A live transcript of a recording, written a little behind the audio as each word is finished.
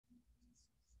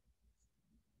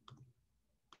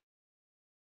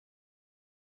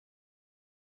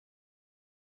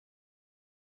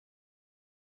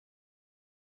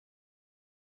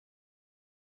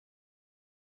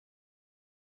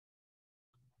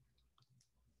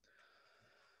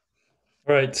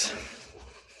Right.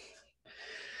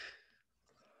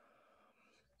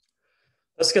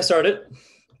 Let's get started.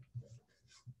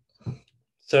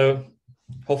 So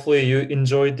hopefully you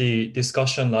enjoyed the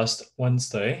discussion last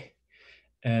Wednesday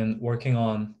and working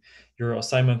on your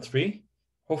assignment 3.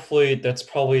 Hopefully that's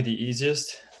probably the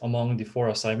easiest among the 4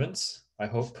 assignments. I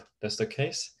hope that's the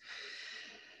case.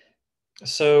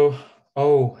 So,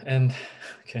 oh, and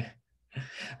okay.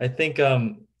 I think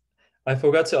I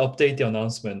forgot to update the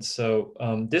announcements. So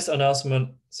these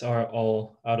announcements are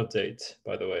all out of date,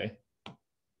 by the way.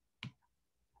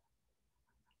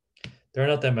 There are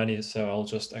not that many, so I'll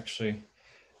just actually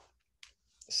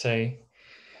say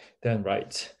then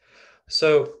right.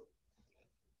 So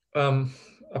um,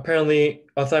 apparently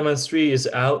assignment 3 is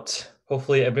out.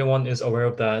 Hopefully everyone is aware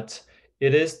of that.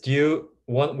 It is due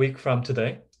 1 week from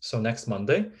today, so next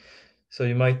Monday. So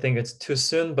you might think it's too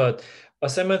soon, but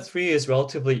assignment 3 is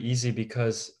relatively easy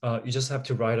because you just have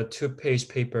to write a 2-page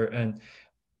paper. And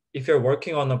if you're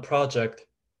working on a project,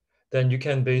 then you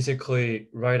can basically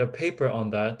write a paper on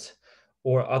that.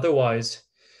 Or otherwise,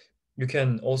 you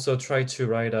can also try to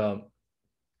write a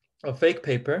fake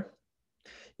paper.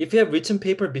 If you have written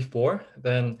paper before,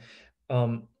 then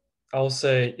um, I'll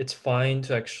say it's fine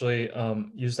to actually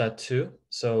use that too.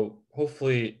 So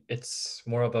hopefully it's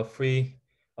more of a free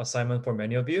assignment for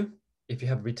many of you if you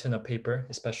have written a paper,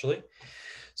 especially.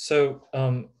 So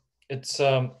it's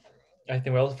I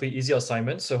think relatively easy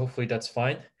assignment. So hopefully that's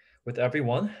fine with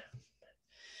everyone.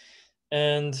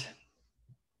 And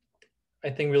I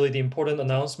think really the important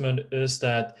announcement is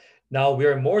that now we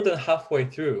are more than halfway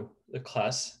through the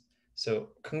class. So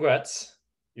congrats,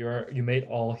 you made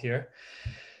all here.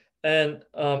 And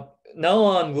now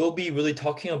on, we'll be really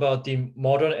talking about the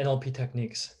modern NLP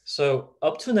techniques. So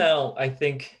up to now, I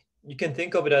think you can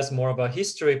think of it as more of a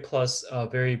history plus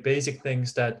very basic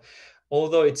things that,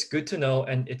 although it's good to know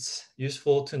and it's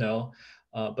useful to know,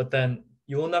 but then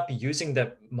you will not be using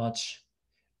that much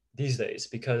these days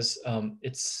because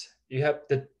it's you have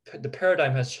the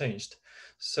paradigm has changed.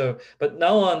 So, but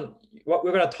now on, what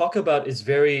we're going to talk about is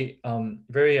very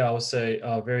I would say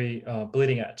very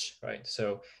bleeding edge, right?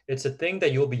 So it's a thing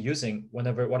that you'll be using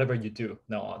whenever whatever you do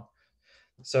now on.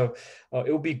 So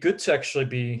it will be good to actually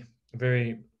be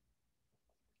very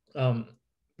um,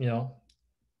 you know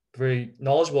very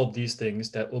knowledgeable of these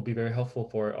things that will be very helpful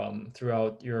for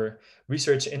throughout your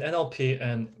research in NLP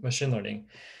and machine learning.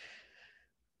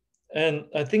 And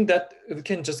I think that we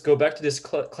can just go back to this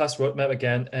class roadmap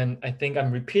again. And I think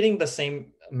I'm repeating the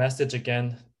same message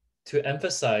again to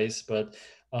emphasize, but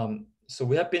so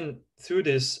we have been through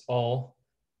this all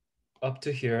up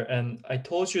to here. And I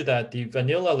told you that the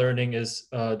vanilla learning is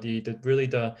the really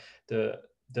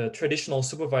the traditional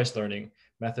supervised learning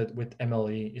method with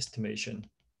MLE estimation.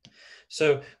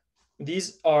 So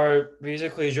these are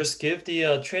basically just give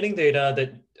the training data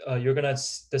that you're gonna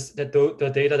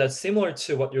the data that's similar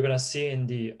to what you're gonna see in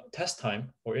the test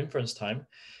time or inference time,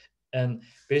 and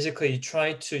basically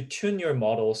try to tune your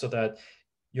model so that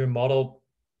your model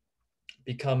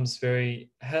becomes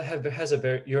has a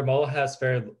very your model has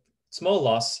very small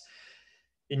loss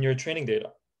in your training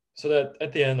data. So that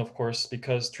at the end, of course,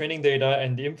 because training data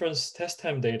and the inference test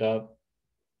time data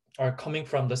are coming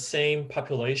from the same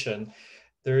population,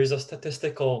 there is a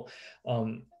statistical,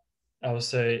 I would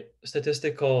say,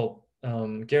 statistical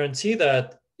guarantee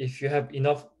that if you have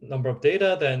enough number of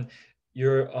data, then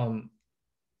you're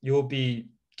you'll be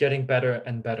getting better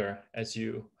and better as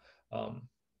you um,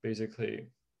 basically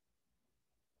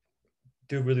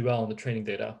do really well on the training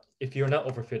data. If you're not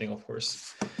overfitting, of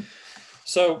course.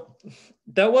 So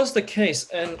that was the case,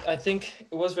 and I think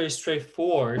it was very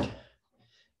straightforward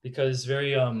because it's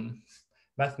very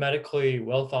mathematically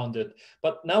well founded.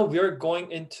 But now we're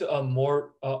going into a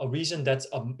more a region that's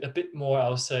a bit more, I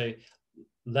would say,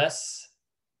 less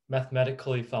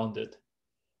mathematically founded,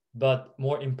 but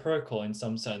more empirical in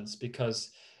some sense,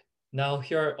 because now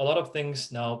here are a lot of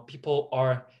things now people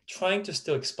are trying to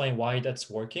still explain why that's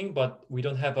working, but we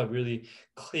don't have a really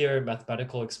clear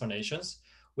mathematical explanations.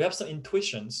 We have some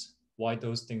intuitions why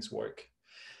those things work,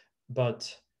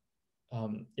 but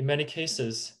in many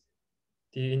cases,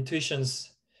 the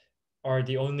intuitions are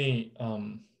the only,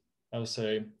 I would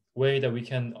say, way that we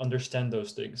can understand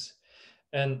those things.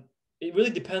 And it really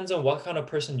depends on what kind of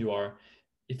person you are.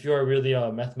 If you are really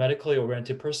a mathematically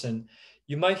oriented person,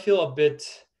 you might feel a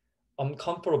bit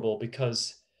uncomfortable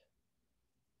because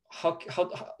how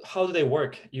do they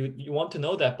work? You want to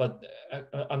know that, but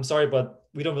I'm sorry, but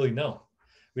we don't really know.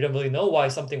 We don't really know why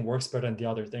something works better than the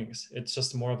other things. It's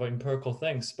just more of an empirical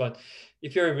things. But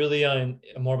if you're really a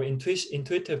more of an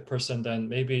intuitive person, then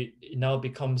maybe it now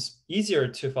becomes easier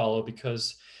to follow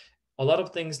because a lot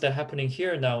of things that are happening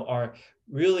here now are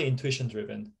really intuition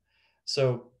driven.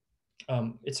 So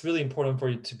it's really important for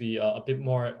you to be a bit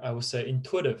more, I would say,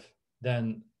 intuitive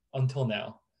than until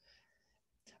now.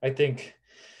 I think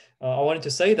I wanted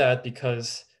to say that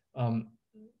because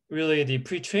really the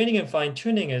pre-training and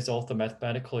fine-tuning is also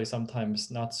mathematically sometimes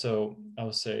not so, I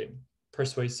would say,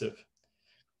 persuasive.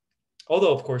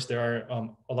 Although, of course, there are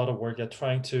a lot of work at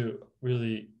trying to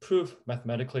really prove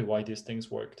mathematically why these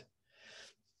things worked.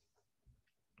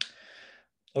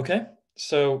 Okay,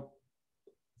 so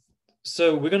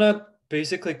we're gonna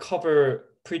basically cover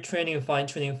pre-training and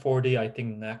fine-tuning for the, I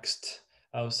think, next,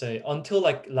 I would say, until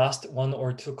like last 1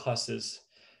 or 2 classes.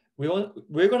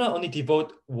 We're gonna only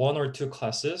devote 1 or 2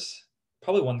 classes,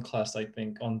 probably 1 class, I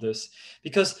think, on this,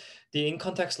 because the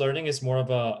in-context learning is more of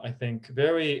a, I think,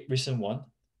 very recent one.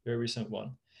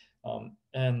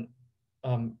 And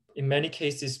in many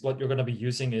cases, what you're gonna be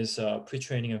using is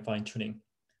pre-training and fine-tuning.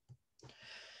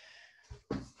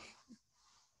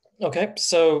 Okay,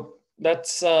 so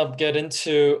let's get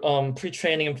into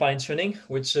pre-training and fine-tuning,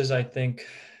 which is, I think,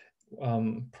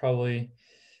 probably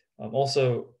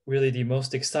also really the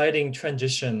most exciting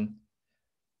transition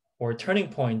or turning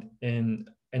point in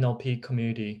NLP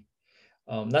community.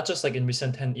 Not just like in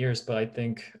recent 10 years, but I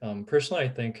think personally, I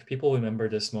think people remember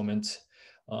this moment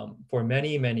for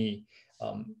many, many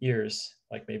years,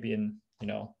 like maybe in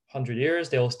 100 years,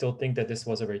 they'll still think that this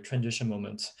was a very transition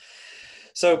moment.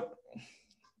 So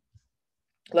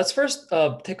let's first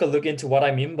take a look into what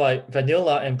I mean by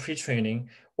vanilla and pre-training,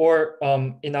 or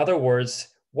in other words,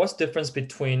 what's the difference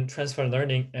between transfer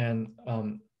learning and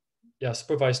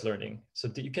supervised learning.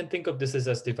 So you can think of this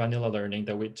as the vanilla learning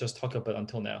that we just talked about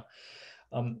until now.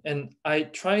 And I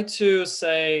try to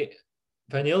say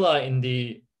vanilla in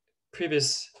the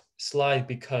previous slide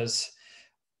because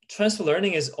transfer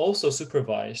learning is also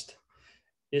supervised.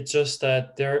 It's just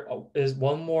that there is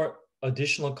one more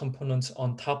additional component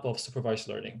on top of supervised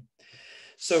learning.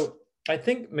 So I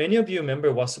think many of you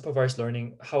remember what supervised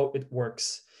learning, how it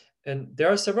works. And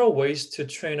there are several ways to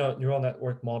train a neural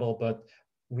network model, but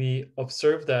we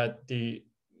observe that the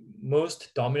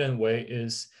most dominant way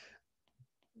is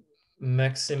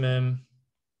maximum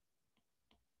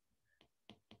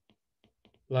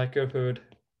likelihood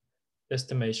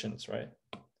estimations, right?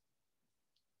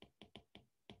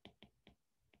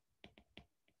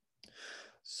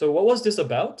 So what was this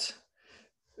about?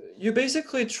 You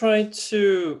basically try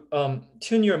to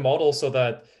tune your model so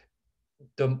that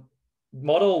the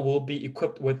model will be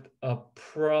equipped with a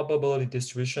probability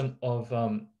distribution of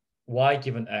y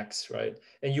given x, right?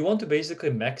 And you want to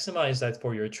basically maximize that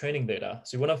for your training data.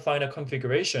 So you want to find a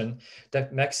configuration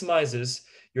that maximizes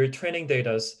your training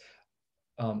data's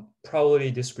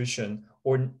probability distribution,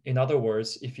 or in other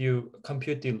words, if you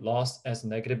compute the loss as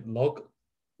negative log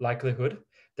likelihood,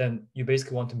 then you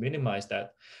basically want to minimize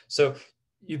that. So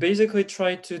you basically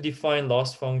try to define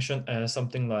loss function as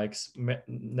something like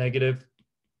negative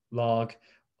log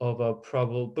of a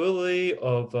probability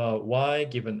of y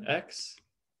given x.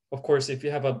 Of course, if you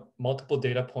have a multiple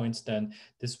data points, then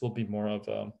this will be more of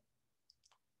a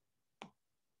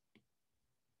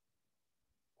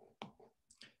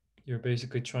you're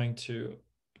basically trying to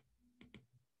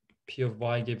p of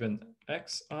y given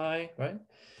xi, right?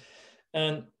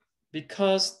 And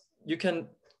because you can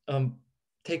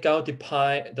take out the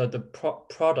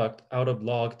product out of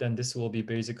log, then this will be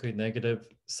basically negative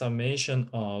summation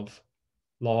of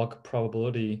log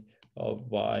probability of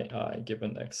yi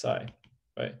given xi,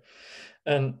 right?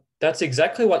 And that's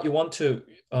exactly what you want to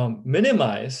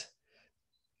minimize.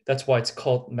 That's why it's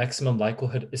called maximum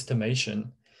likelihood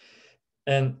estimation.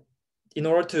 And in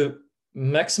order to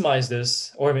maximize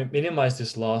this or minimize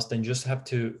this loss, then you just have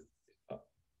to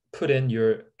put in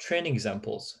your training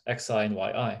examples, xi and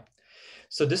yi.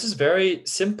 So this is very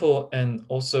simple and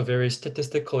also very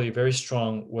statistically very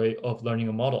strong way of learning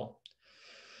a model.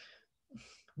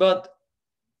 But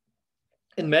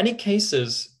in many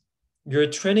cases, your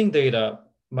training data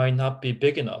might not be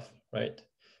big enough, right?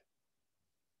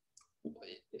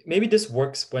 Maybe this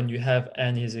works when you have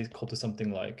n is equal to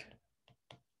something like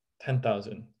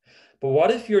 10,000. But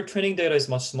what if your training data is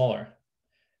much smaller?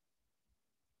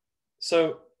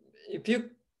 So if you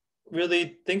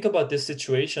really think about this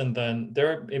situation, then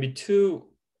there are maybe 2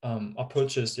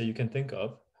 approaches that you can think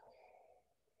of.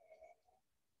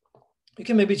 You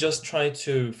can maybe just try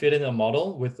to fit in a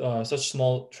model with such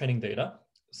small training data.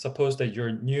 Suppose that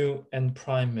your new n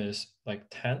prime is like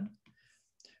 10.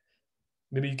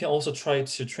 Maybe you can also try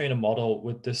to train a model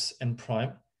with this n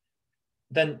prime.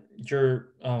 Then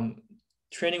your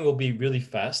training will be really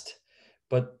fast,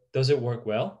 but does it work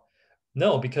well?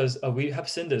 No, because we have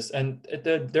seen this, and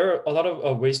there are a lot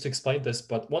of ways to explain this.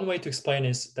 But one way to explain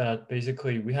is that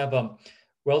basically we have a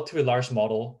relatively large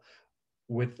model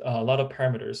with a lot of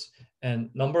parameters, and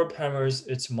number of parameters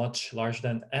it's much larger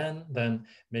than n, then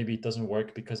maybe it doesn't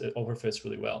work because it overfits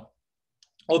really well.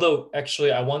 Although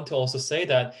actually, I want to also say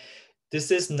that this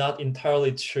is not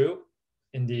entirely true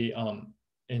in the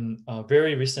in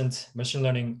very recent machine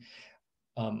learning,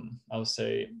 I would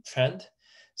say, trend.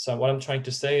 So what I'm trying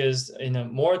to say is, in a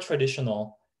more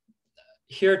traditional,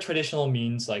 here traditional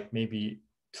means like maybe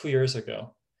 2 years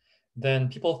ago, then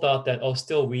people thought that, oh,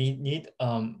 still we need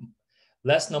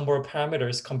less number of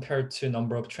parameters compared to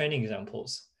number of training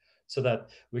examples so that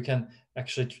we can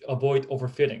actually avoid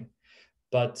overfitting.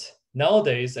 But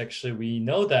nowadays, actually, we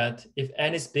know that if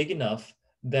n is big enough,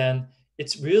 then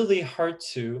it's really hard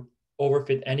to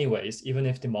overfit anyways, even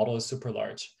if the model is super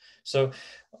large. So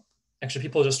actually,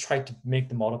 people just try to make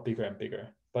the model bigger and bigger.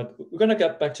 But we're going to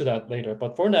get back to that later.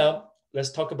 But for now,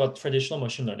 let's talk about traditional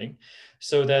machine learning.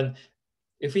 So then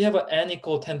if we have an n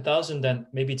equal 10,000, then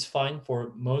maybe it's fine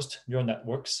for most neural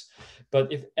networks.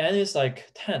 But if n is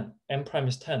like 10, n prime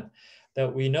is 10,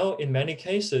 that we know in many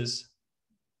cases,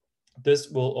 this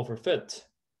will overfit.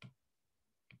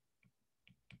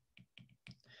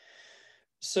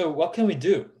 So what can we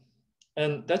do?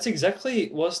 And that's exactly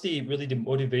what's really the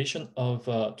motivation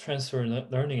of transfer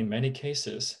learning in many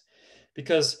cases.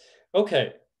 Because,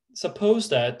 okay, suppose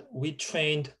that we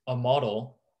trained a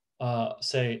model,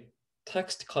 say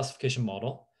text classification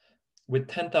model with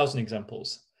 10,000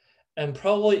 examples. And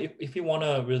probably if you want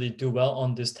to really do well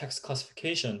on this text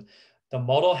classification, the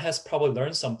model has probably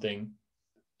learned something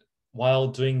while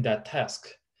doing that task.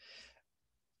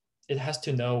 It has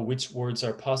to know which words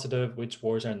are positive, which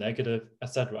words are negative,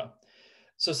 etc.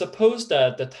 So suppose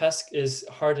that the task is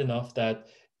hard enough that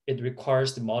it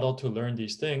requires the model to learn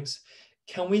these things.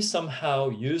 Can we somehow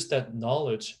use that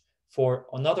knowledge for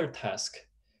another task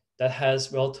that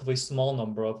has relatively small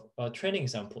number of training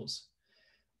examples?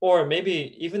 Or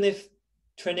maybe even if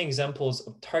training examples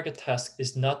of target task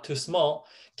is not too small,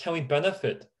 can we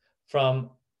benefit from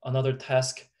another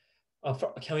task?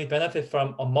 Can we benefit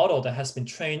from a model that has been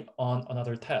trained on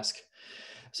another task?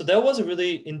 So that was a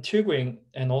really intriguing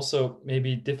and also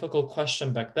maybe difficult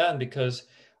question back then because,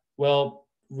 well,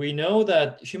 we know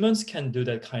that humans can do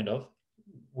that kind of,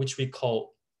 which we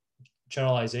call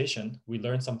generalization. We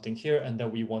learn something here and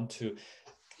then we want to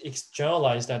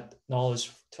generalize that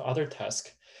knowledge to other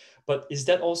tasks. But is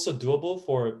that also doable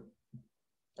for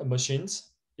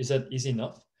machines? Is that easy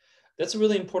enough? That's a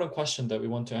really important question that we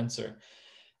want to answer.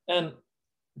 And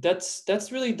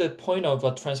that's really the point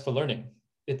of transfer learning.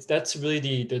 That's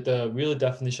really the real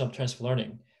definition of transfer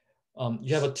learning.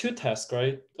 You have a two task,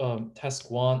 right?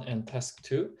 Task one and task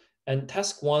two. And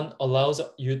task one allows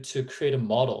you to create a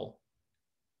model.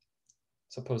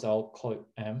 Suppose I'll call it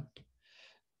M.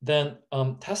 Then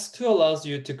task two allows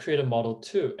you to create a model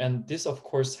too. And this, of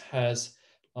course, has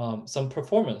some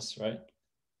performance, right?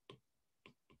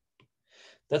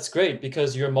 That's great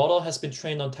because your model has been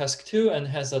trained on task two and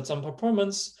has some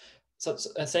performance,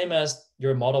 same as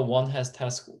your model one has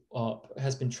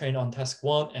been trained on task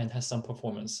one and has some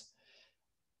performance,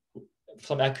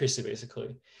 some accuracy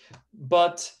basically.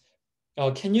 But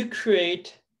can you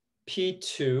create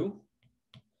P2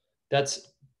 that's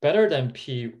better than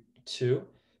P2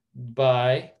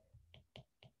 by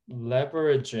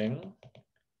leveraging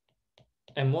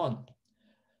M1?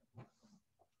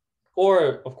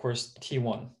 Or, of course,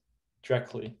 T1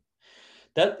 directly.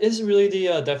 That is really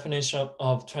the definition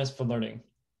of transfer learning.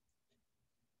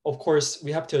 Of course,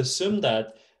 we have to assume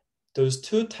that those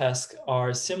two tasks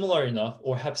are similar enough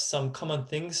or have some common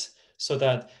things so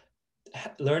that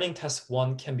learning task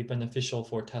one can be beneficial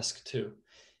for task two.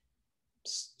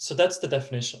 So that's the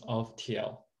definition of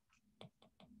TL.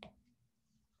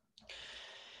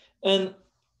 And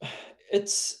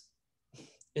it's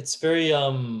very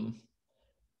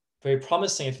very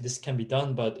promising if this can be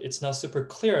done, but it's not super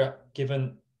clear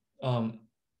given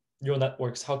neural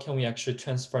networks. How can we actually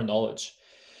transfer knowledge?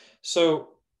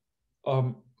 So,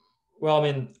 well, I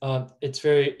mean, there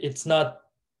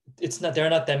are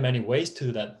not that many ways to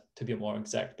do that, to be more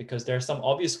exact, because there are some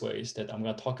obvious ways that I'm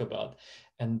going to talk about,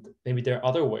 and maybe there are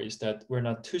other ways that we're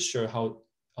not too sure how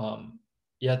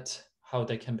yet how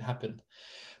they can happen.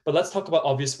 But let's talk about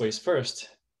obvious ways first.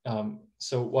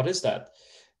 So what is that?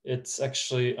 It's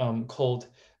actually called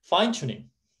fine-tuning.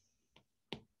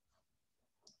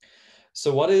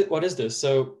 So what is this?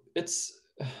 So it's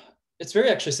very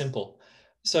actually simple.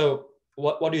 So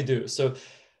what do you do? So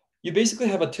you basically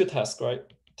have a two task, right?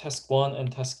 Task one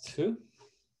and task two.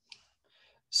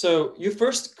 So you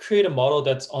first create a model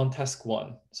that's on task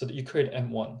one, so that you create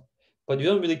M1, but you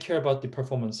don't really care about the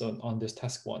performance on this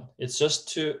task one. It's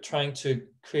just trying to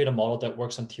create a model that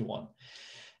works on T1.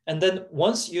 And then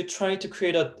once you try to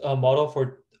create a model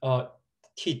for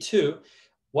T2,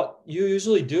 what you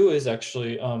usually do is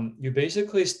actually you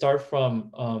basically start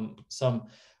from some,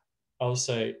 I would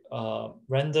say,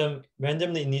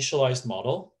 randomly initialized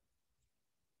model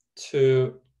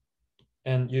to,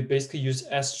 and you basically use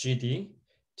SGD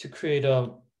to create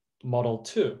a model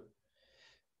 2,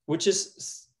 which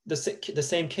is the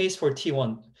same case for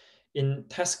T1. In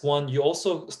task 1, you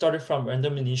also started from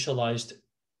random initialized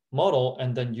model,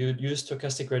 and then you use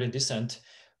stochastic gradient descent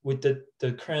with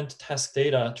the current task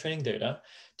data, training data,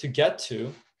 to get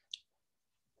to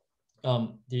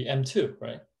the M2,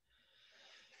 right?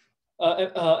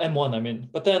 M1, I mean.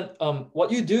 But then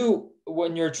what you do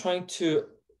when you're trying to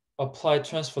apply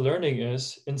transfer learning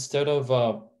is, instead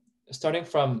of starting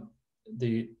from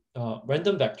the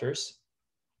random vectors,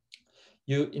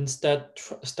 you instead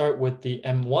start with the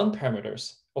M1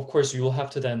 parameters. Of course, you will have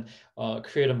to then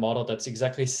create a model that's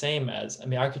exactly same as, I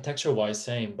mean, architecture-wise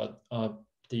same, but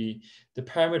the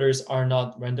parameters are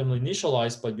not randomly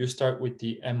initialized, but you start with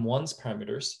the M1's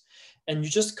parameters, and you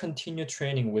just continue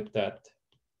training with that.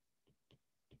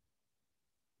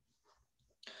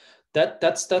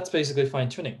 That's basically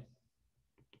fine-tuning.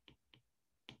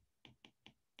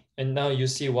 And now you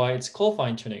see why it's called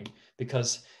fine-tuning,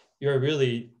 because you're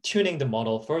really tuning the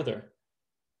model further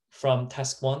from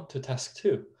task 1 to task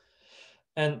 2.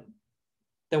 And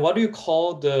then what do you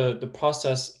call the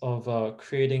process of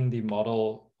creating the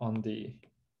model on the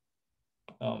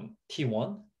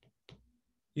T1?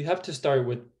 You have to start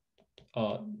with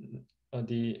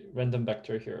the random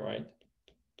vector here, right?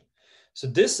 So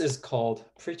this is called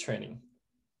pre-training.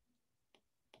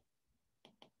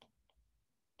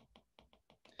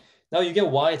 Now you get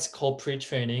why it's called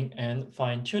pre-training and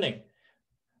fine-tuning,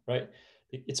 right?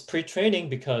 It's pre-training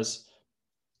because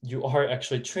you are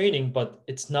actually training, but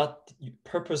it's not the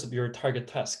purpose of your target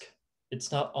task.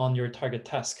 It's not on your target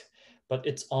task, but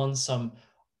it's on some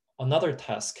another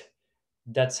task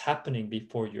that's happening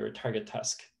before your target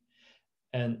task.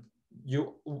 And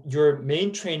your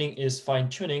main training is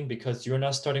fine-tuning because you're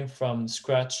not starting from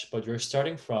scratch, but you're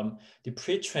starting from the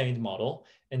pre-trained model,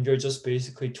 and you're just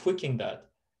basically tweaking that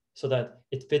so that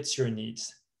it fits your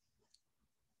needs.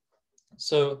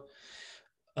 So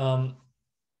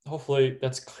hopefully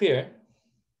that's clear.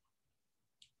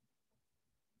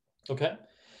 Okay.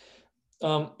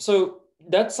 So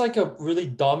that's like a really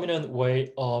dominant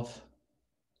way of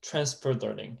transfer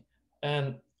learning.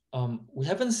 And we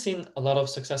haven't seen a lot of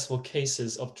successful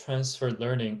cases of transfer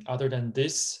learning other than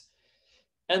this,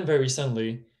 and very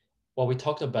recently, what we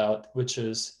talked about, which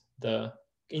is the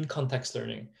in-context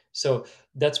learning. So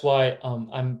that's why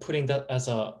I'm putting that as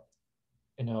a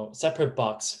separate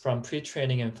box from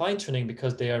pre-training and fine-tuning,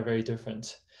 because they are very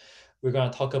different. We're going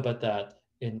to talk about that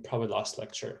in probably last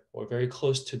lecture, or very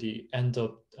close to the end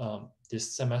of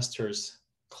this semester's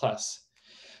class.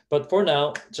 But for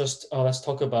now, just let's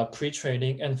talk about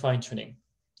pre-training and fine-tuning.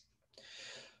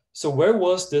 So where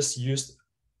was this used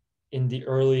in the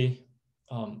early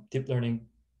deep learning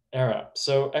era?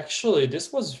 So actually,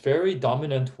 this was very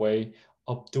dominant way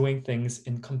of doing things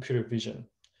in computer vision.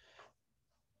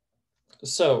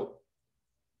 So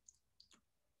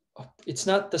it's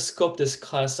not the scope this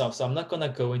class of, so I'm not going to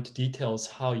go into details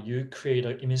how you create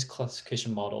an image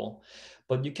classification model,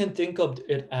 but you can think of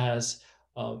it as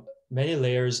many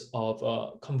layers of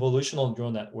convolutional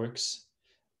neural networks,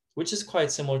 which is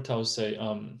quite similar to, I would say,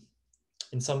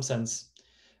 in some sense.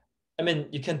 I mean,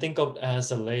 you can think of it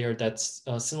as a layer that's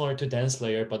similar to dense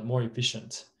layer, but more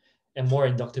efficient and more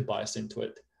inductive bias into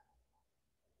it.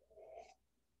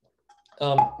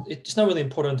 It's not really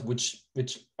important which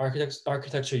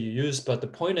architecture you use, but the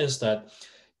point is that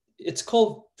it's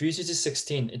called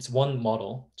VGG16. It's one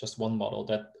model, just one model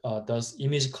that does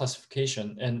image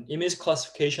classification. And image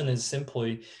classification is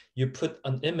simply you put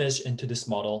an image into this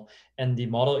model, and the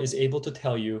model is able to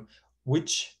tell you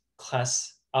which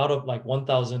class out of like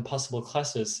 1,000 possible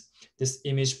classes this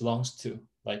image belongs to,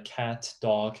 like cat,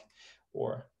 dog,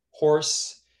 or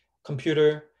horse,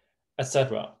 computer,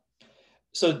 etc.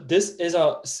 So this is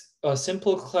a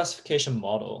simple classification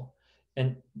model,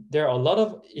 and there are a lot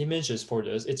of images for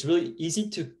this. It's really easy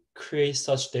to create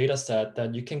such data set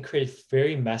that you can create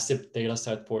very massive data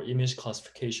set for image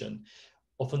classification,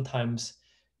 oftentimes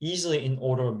easily in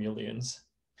order of millions.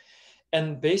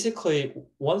 And basically,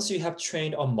 once you have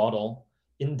trained a model,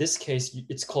 in this case,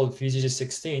 it's called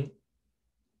VGG16,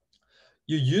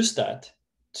 you use that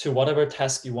to whatever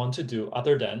task you want to do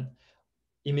other than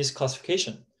image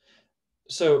classification.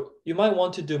 So you might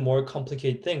want to do more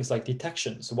complicated things like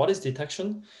detection. So what is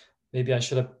detection? Maybe I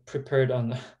should have prepared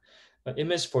an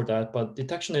image for that, but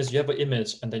detection is you have an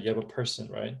image and then you have a person,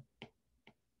 right?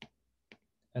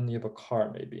 And you have a car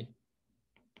maybe.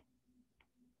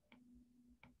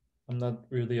 I'm not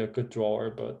really a good drawer,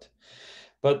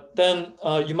 but then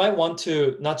you might want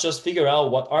to not just figure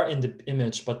out what are in the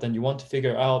image, but then you want to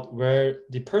figure out where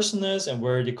the person is and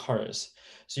where the car is.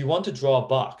 So you want to draw a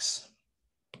box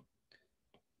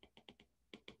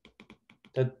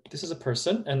that this is a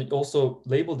person, and you also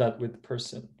label that with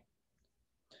person.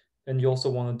 And you also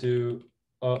want to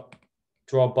do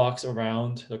draw a box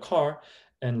around the car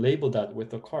and label that with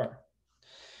the car.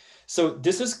 So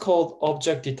this is called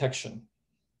object detection.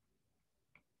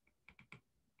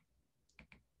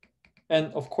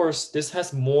 And of course, this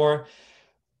has more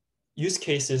use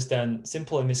cases than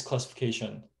simple image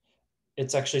classification.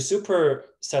 It's actually super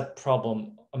set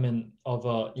problem,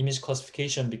 of image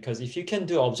classification, because if you can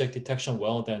do object detection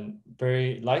well, then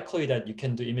very likely that you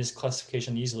can do image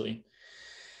classification easily.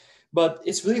 But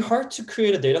it's really hard to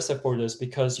create a data set for this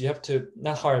because you have to,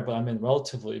 not hard, but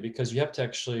relatively, because you have to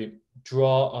actually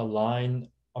draw a line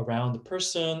around the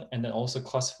person and then also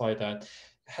classify that. It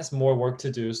has more work to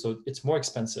do, so it's more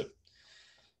expensive.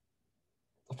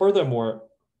 Furthermore,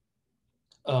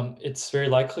 it's very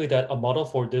likely that a model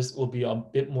for this will be a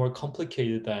bit more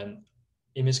complicated than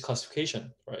image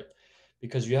classification, right?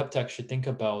 Because you have to actually think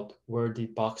about where the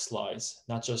box lies,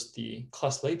 not just the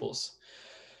class labels.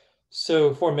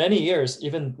 So for many years,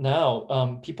 even now,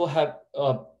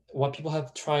 what people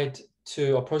have tried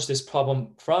to approach this problem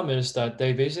from is that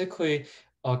they basically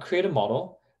create a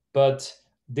model, but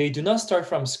they do not start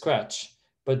from scratch,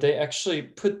 but they actually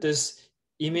put this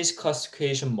image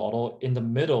classification model in the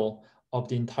middle of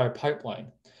the entire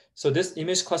pipeline. So this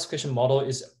image classification model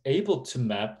is able to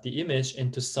map the image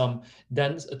into some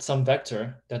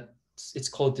vector that it's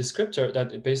called descriptor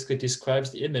that it basically describes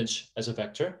the image as a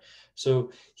vector.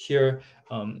 So here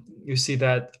you see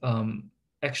that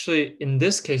actually in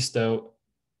this case though,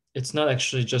 it's not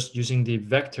actually just using the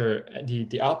vector,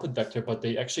 the output vector, but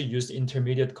they actually use the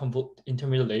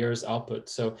intermediate layers output.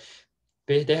 So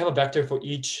they have a vector for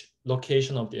each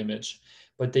location of the image,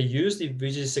 but they use the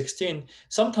VG16,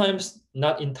 sometimes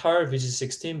not entire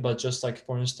VG16, but just like,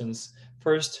 for instance,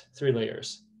 first 3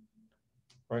 layers,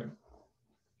 right?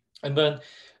 And then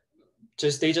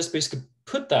they just basically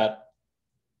put that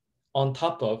on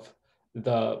top of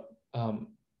the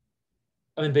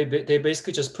they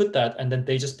basically just put that and then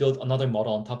they just build another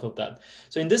model on top of that.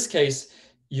 So in this case,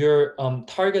 your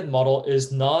target model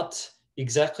is not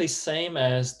exactly same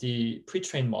as the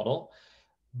pre-trained model,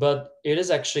 but it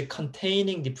is actually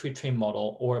containing the pre-trained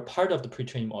model or a part of the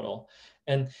pre-trained model.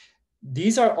 And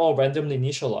these are all randomly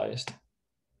initialized.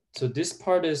 So this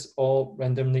part is all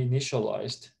randomly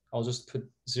initialized. I'll just put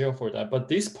 0 for that. But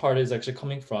this part is actually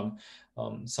coming from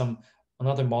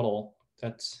another model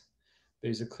that's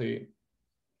basically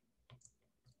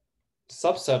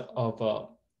subset of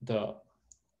the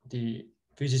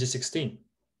VGG16.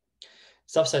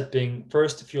 Subset being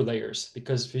first few layers,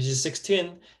 because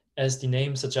VGG16, as the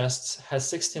name suggests, has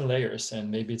 16 layers,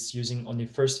 and maybe it's using only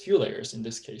first few layers in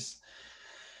this case.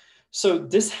 So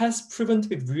this has proven to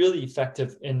be really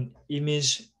effective in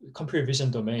image computer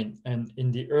vision domain. And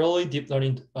in the early deep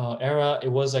learning era, it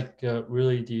was like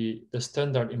really the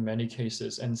standard in many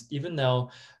cases. And even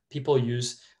now, people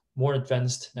use more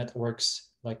advanced networks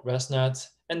like ResNet,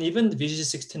 and even the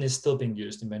VGG16 is still being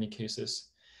used in many cases.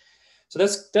 So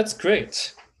that's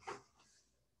great.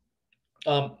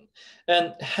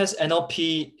 And has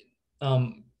NLP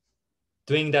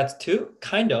doing that too?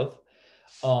 Kind of.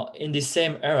 In the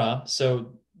same era.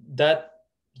 So that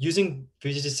using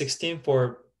VGG16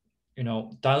 for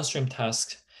downstream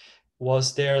tasks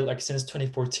was there like since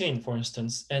 2014, for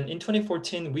instance. And in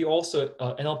 2014, we also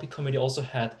NLP community also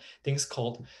had things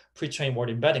called pre-trained word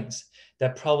embeddings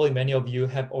that probably many of you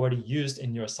have already used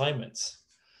in your assignments.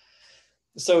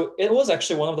 So it was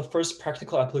actually one of the first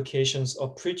practical applications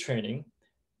of pre-training,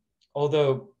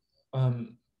 although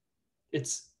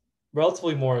it's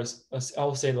relatively more, I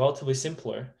would say, relatively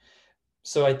simpler.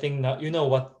 So I think now you know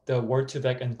what the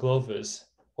word2vec and glove is.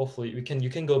 Hopefully you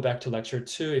can go back to lecture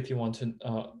 2 if you want to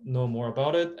know more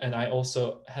about it. And I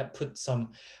also have put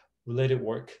some related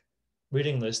work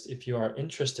reading list if you are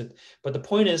interested. But the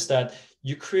point is that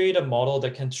you create a model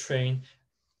that can train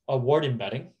a word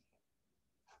embedding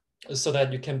so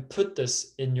that you can put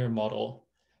this in your model.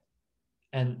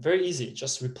 And very easy,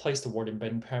 just replace the word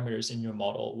embedding parameters in your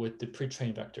model with the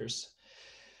pre-trained vectors.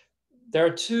 There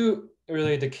are two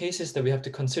really the cases that we have to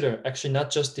consider, actually not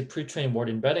just the pre-trained word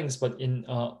embeddings, but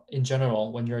in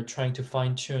general, when you're trying to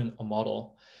fine-tune a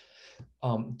model,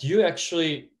 do you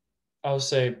actually, I would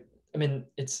say, I mean,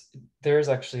 there's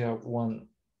actually one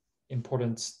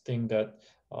important thing that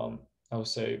I would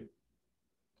say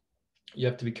you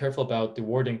have to be careful about the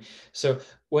wording. So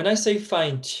when I say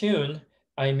fine-tune,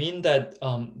 I mean that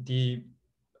the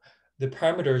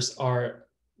parameters are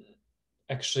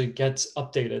actually gets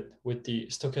updated with the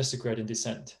stochastic gradient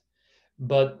descent.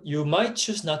 But you might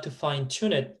choose not to fine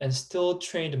tune it and still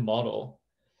train the model.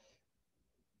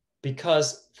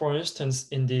 Because, for instance,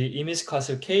 in the image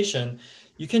classification,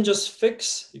 you can just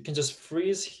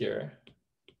freeze here,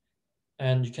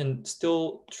 and you can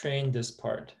still train this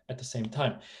part at the same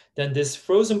time. Then this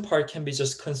frozen part can be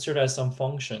just considered as some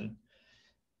function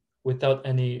without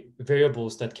any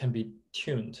variables that can be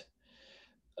tuned.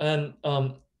 And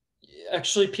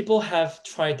actually, people have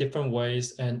tried different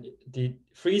ways, and the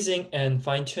freezing and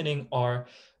fine tuning are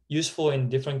useful in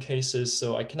different cases.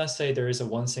 So I cannot say there is a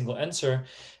one single answer.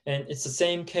 And it's the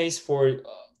same case for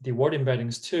the word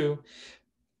embeddings too.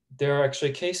 There are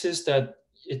actually cases that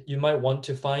you might want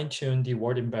to fine tune the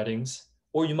word embeddings,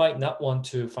 or you might not want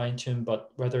to fine tune,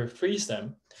 but rather freeze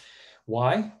them.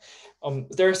 Why?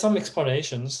 There are some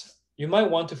explanations. You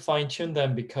might want to fine tune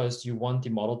them because you want the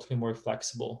model to be more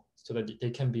flexible so that they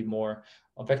can be more,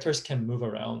 vectors can move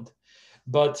around.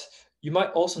 But you might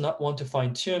also not want to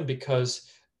fine tune because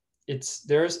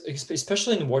there's,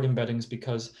 especially in word embeddings,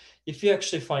 because if you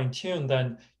actually fine tune,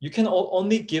 then you can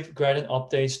only give gradient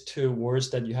updates to words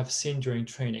that you have seen during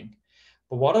training.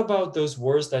 But what about those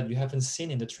words that you haven't seen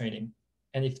in the training?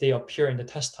 And if they appear in the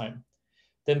test time?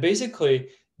 Then basically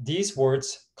these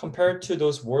words compared to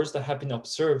those words that have been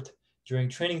observed during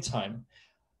training time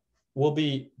will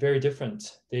be very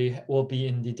different. They will be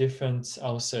in the different,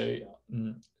 I'll say,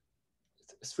 in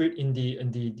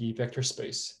the vector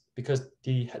space because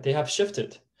they have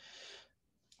shifted.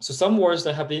 So some words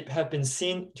that have been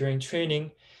seen during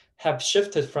training have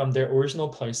shifted from their original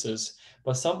places,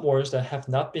 but some words that have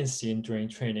not been seen during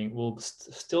training will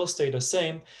still stay the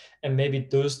same, and maybe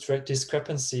those direct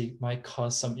discrepancy might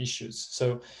cause some issues.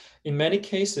 So in many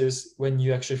cases, when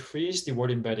you actually freeze the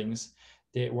word embeddings,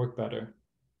 they work better.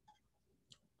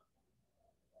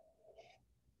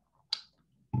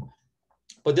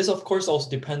 But this, of course, also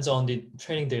depends on the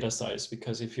training data size,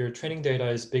 because if your training data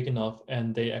is big enough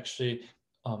and they actually,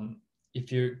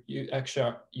 if you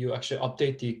actually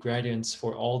update the gradients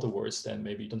for all the words, then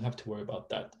maybe you don't have to worry about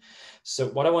that. So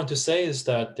what I want to say is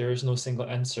that there is no single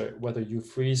answer whether you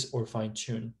freeze or fine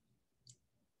tune.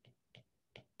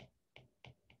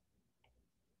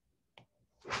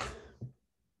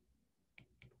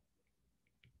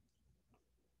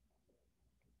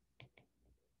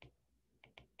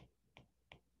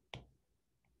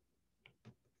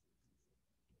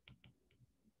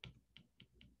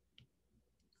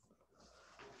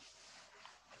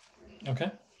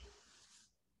 Okay.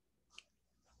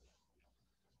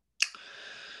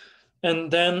 And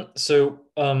then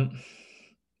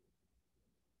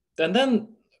then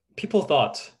people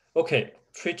thought, okay,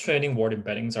 pre-training word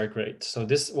embeddings are great. So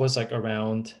this was like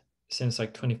around since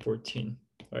like 2014,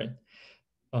 right?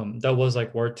 That was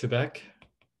like word2vec,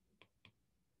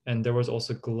 and there was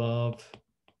also glove,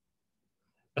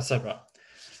 etc.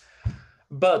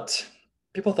 But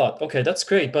people thought, okay, that's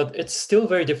great, but it's still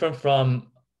very different from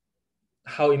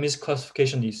how image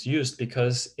classification is used,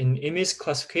 because in image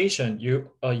classification,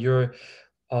 your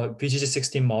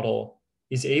VGG16 model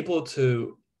is able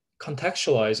to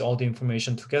contextualize all the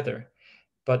information together.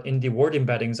 But in the word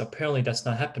embeddings, apparently that's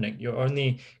not happening.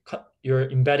 You're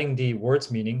embedding the word's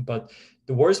meaning, but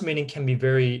the word's meaning can be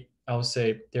very, I would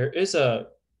say, it's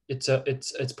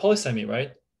polysemy,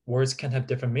 right? Words can have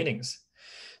different meanings.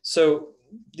 So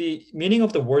the meaning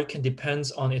of the word can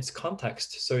depend on its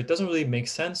context. So it doesn't really make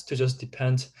sense to just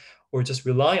depend or just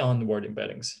rely on word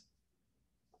embeddings.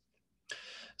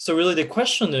 So really the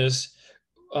question is,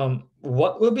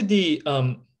 what will be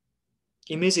the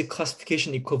image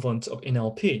classification equivalent of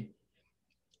NLP?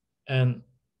 And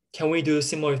can we do a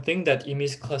similar thing that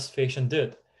image classification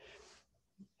did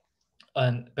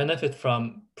and benefit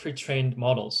from pre-trained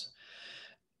models?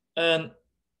 And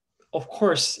of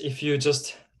course, if you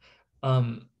just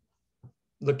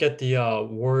look at the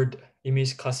word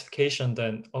image classification,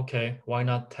 then okay, why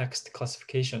not text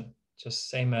classification? Just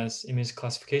same as image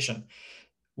classification.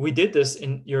 We did this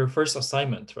in your first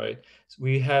assignment, right? So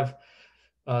we have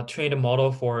trained a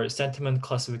model for sentiment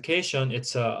classification.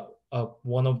 It's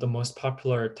one of the most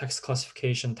popular text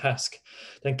classification tasks.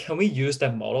 Then can we use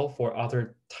that model for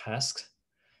other tasks?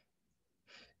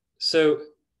 So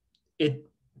it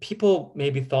people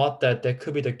maybe thought that that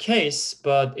could be the case,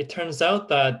 but it turns out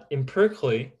that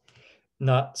empirically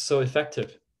not so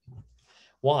effective.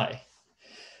 Why?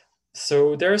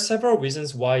 So there are several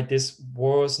reasons why this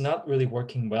was not really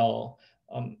working well.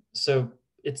 So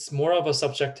it's more of a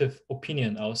subjective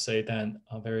opinion, I would say, than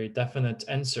a very definite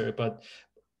answer. But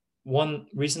one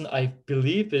reason I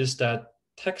believe is that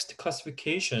text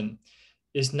classification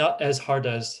is not as hard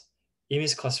as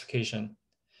image classification.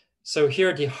 So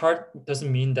here, the hard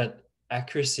doesn't mean that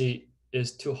accuracy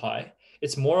is too high.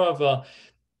 It's more of a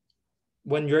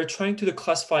when you're trying to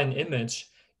classify an image,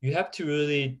 you have to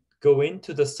really go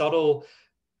into the subtle,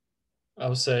 I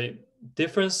would say,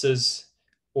 differences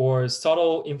or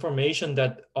subtle information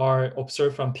that are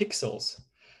observed from pixels.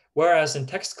 Whereas in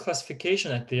text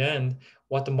classification at the end,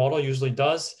 what the model usually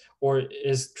does or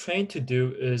is trained to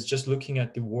do is just looking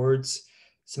at the words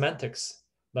semantics.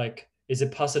 Like, is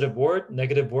it positive word,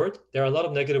 negative word? There are a lot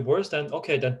of negative words, then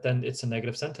okay, then it's a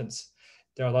negative sentence.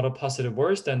 There are a lot of positive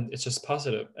words, then it's just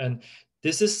positive. And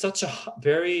this is such a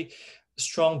very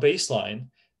strong baseline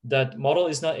that model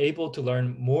is not able to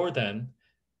learn more than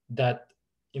that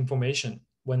information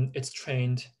when it's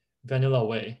trained vanilla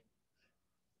way,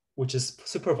 which is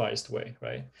supervised way,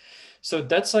 right? So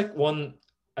that's like one,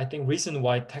 I think, reason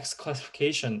why text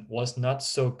classification was not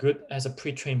so good as a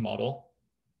pre-trained model,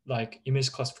 like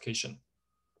image classification.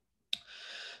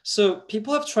 So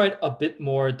people have tried a bit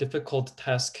more difficult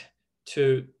task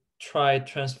to try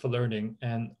transfer learning.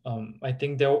 And I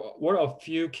think there were a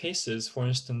few cases, for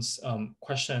instance,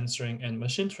 question answering and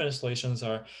machine translations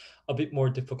are a bit more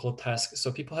difficult tasks.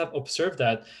 So people have observed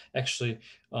that actually,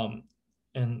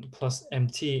 and plus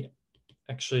MT,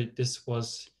 actually this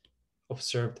was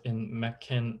observed in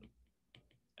McCann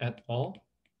et al.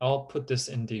 I'll put this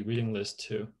in the reading list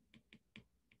too.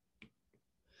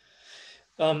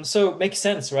 So it makes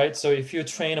sense, right? So if you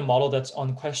train a model that's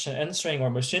on question answering or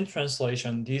machine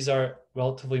translation, these are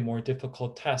relatively more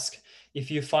difficult tasks.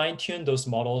 If you fine tune those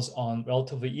models on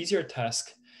relatively easier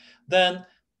tasks, then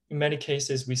in many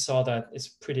cases, we saw that it's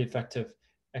pretty effective.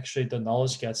 Actually, the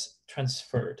knowledge gets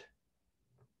transferred.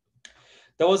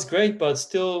 That was great, but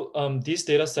still, these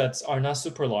data sets are not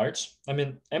super large. I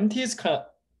mean, MT is kind of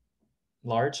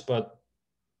large, but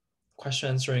question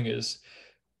answering is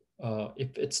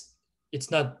if it's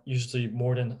not usually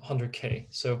more than 100K.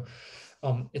 So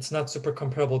it's not super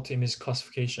comparable to image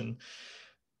classification.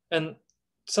 And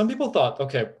some people thought,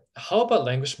 okay, how about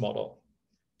language model?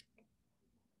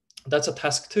 That's a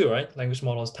task too, right? Language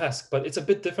model is task, but it's a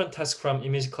bit different task from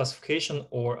image classification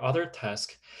or other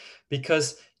task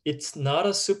because it's not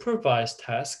a supervised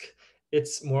task.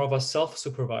 It's more of a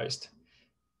self-supervised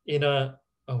in a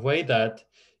way that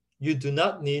you do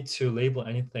not need to label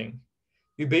anything.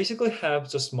 You basically have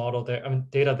just model there, I mean,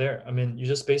 data there. I mean, you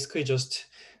just basically just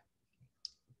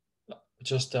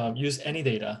use any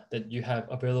data that you have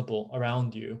available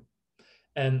around you,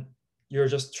 and you're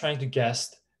just trying to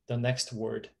guess the next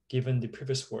word given the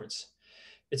previous words.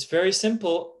 It's very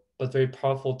simple but very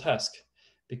powerful task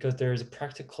because there is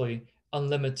practically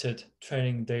unlimited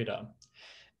training data,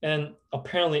 and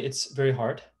apparently it's very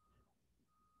hard.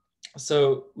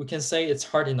 So we can say it's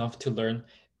hard enough to learn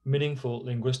meaningful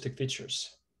linguistic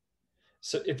features.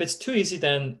 So if it's too easy,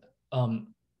 then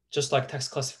just like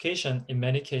text classification, in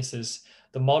many cases,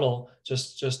 the model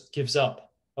just gives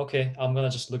up. Okay, I'm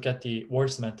gonna just look at the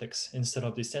word semantics instead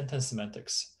of the sentence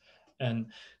semantics, and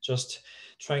just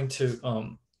trying to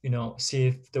see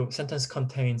if the sentence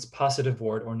contains positive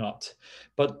word or not.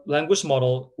 But language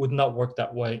model would not work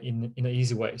that way in an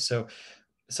easy way. So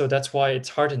that's why it's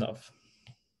hard enough.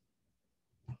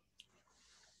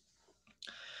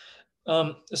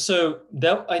 So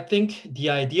that I think the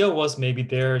idea was maybe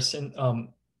there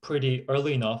pretty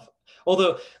early enough.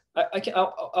 Although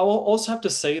I will also have to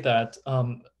say that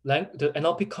the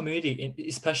NLP community,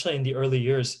 especially in the early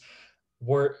years,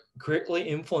 were greatly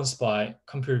influenced by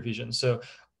computer vision. So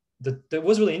that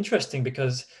was really interesting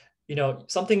because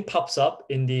something pops up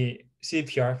in the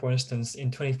CVPR, for instance,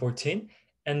 in 2014,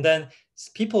 and then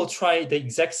people try the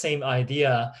exact same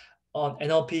idea on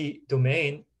NLP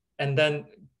domain, and then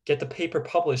get the paper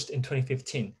published in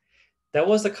 2015. That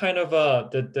was the kind of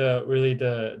the really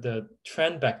the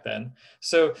trend back then.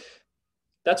 So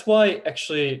that's why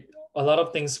actually a lot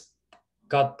of things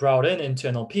got brought into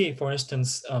NLP. For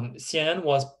instance, CNN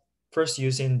was first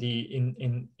used in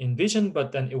vision,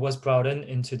 but then it was brought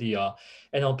into the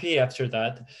NLP after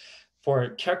that for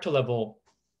character level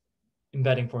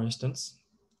embedding, for instance,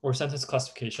 or sentence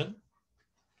classification.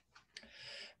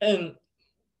 And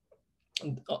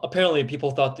apparently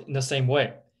people thought in the same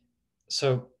way.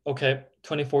 So, okay,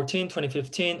 2014,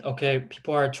 2015. Okay,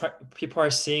 people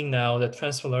are seeing now that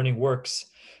transfer learning works.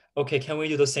 Okay, can we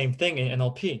do the same thing in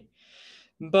NLP?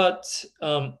 But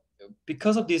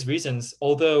because of these reasons,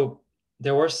 although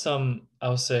there were some, I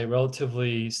would say,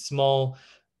 relatively small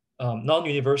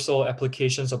non-universal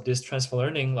applications of this transfer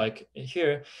learning, like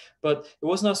here, but it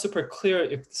was not super clear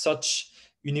if such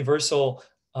universal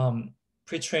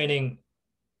pre-training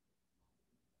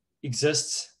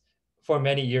exists for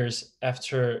many years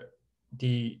after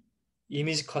the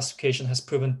image classification has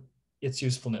proven its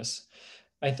usefulness.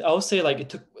 I would say like it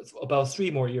took about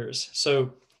 3 more years.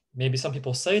 So maybe some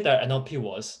people say that NLP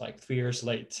was like 3 years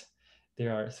late. They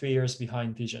are 3 years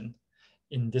behind vision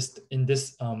in this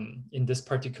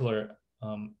particular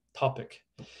topic.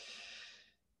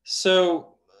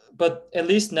 So, but at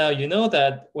least now you know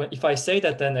that if I say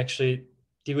that, then actually,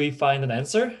 did we find an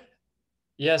answer?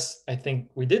 Yes, I think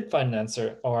we did find an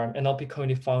answer, or NLP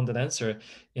community found an answer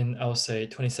in, I'll say,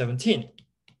 2017.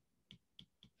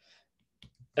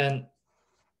 And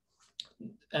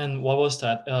what was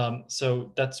that?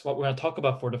 So that's what we're going to talk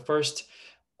about for the first,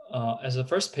 as a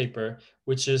first paper,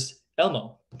 which is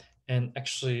Elmo. And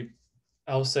actually,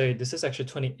 I'll say this is actually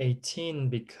 2018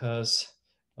 because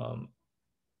um,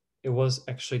 it was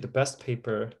actually the best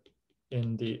paper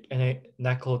in the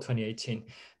NACL 2018.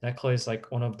 NACL is like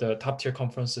one of the top tier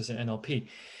conferences in NLP.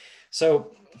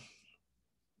 So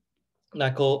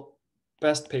NACL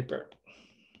best paper.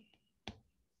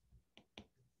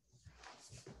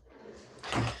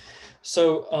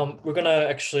 So we're gonna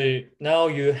actually, now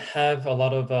you have a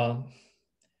lot of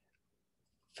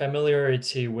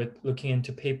familiarity with looking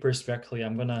into papers directly.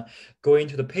 I'm gonna go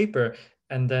into the paper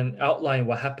and then outline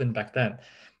what happened back then.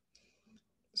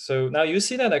 So now you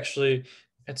see that actually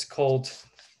it's called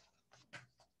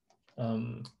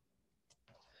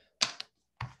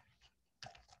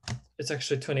it's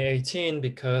actually 2018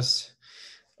 because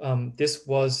this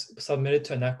was submitted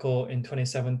to NACL in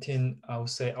 2017, I would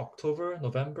say October,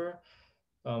 November.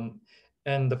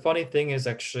 And the funny thing is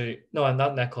actually, no, I'm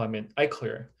not NACL, I mean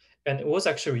iClear. And it was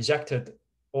actually rejected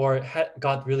or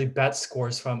got really bad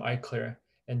scores from iClear.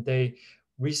 And they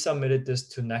resubmitted this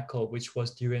to NACL, which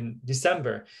was due in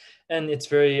December. And it's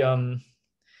very,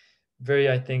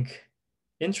 very, I think,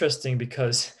 interesting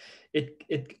because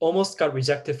it almost got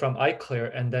rejected from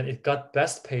iClear and then it got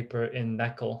best paper in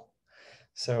NACL.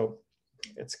 So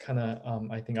it's kind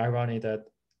of, I think, ironic that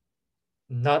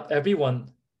not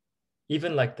everyone,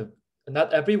 even like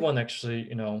not everyone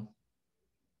actually,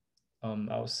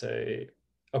 I would say,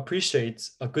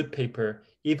 appreciates a good paper,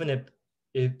 even if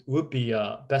it would be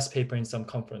a best paper in some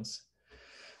conference.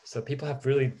 So people have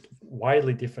really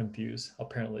widely different views,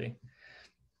 apparently.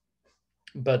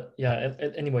 But yeah,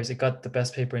 anyways, it got the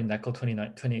best paper in NACL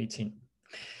 2018.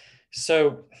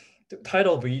 So the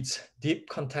title reads, Deep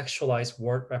Contextualized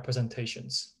Word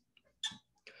Representations.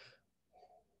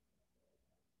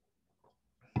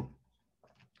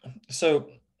 So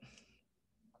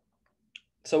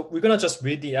we're gonna just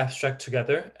read the abstract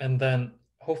together, and then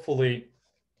hopefully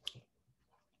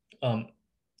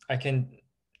I can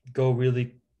go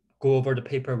over the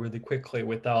paper really quickly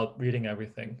without reading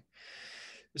everything.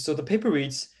 So the paper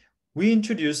reads, we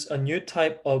introduce a new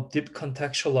type of deep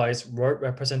contextualized word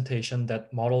representation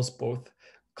that models both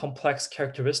complex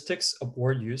characteristics of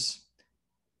word use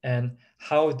and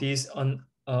how these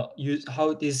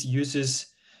uses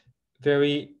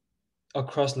vary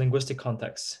across linguistic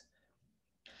contexts.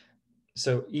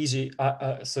 So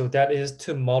so that is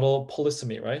to model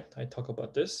polysemy, right? I talk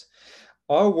about this.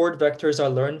 Our word vectors are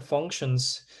learned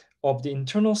functions of the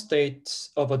internal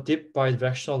states of a deep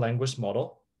bidirectional language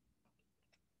model,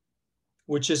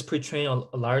 which is pre-trained on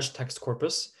a large text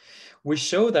corpus. We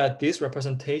show that these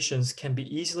representations can be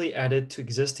easily added to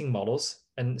existing models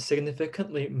and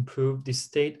significantly improve the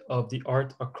state of the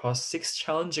art across 6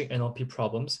 challenging NLP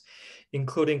problems,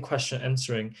 including question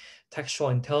answering,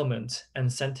 textual entailment,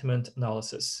 and sentiment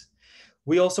analysis.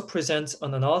 We also present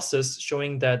an analysis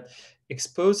showing that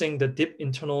exposing the deep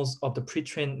internals of the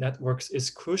pre-trained networks is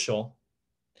crucial,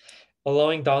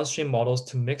 allowing downstream models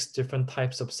to mix different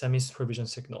types of semi-supervision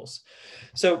signals.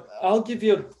 So I'll give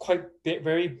you a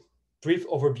very brief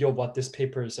overview of what this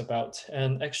paper is about.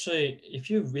 And actually, if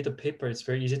you read the paper, it's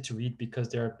very easy to read because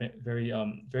there are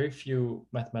very few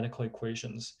mathematical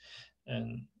equations,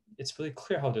 and it's really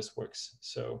clear how this works.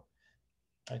 So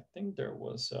I think there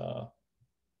was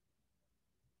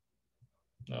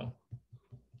no.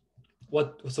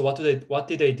 What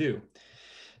did they do?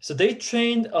 So they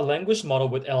trained a language model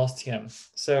with LSTM.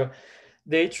 So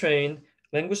they trained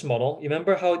language model. You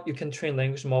remember how you can train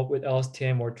language model with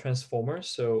LSTM or transformer?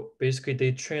 So basically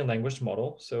they train language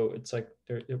model. So it's like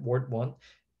word one.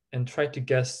 and try to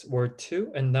guess word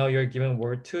 2, and now you're given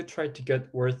word 2, try to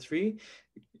get word 3.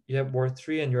 You have word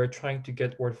 3 and you're trying to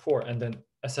get word 4, and then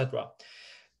etc.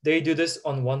 They do this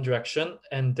on one direction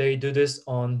and they do this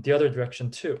on the other direction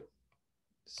too.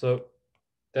 So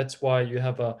that's why you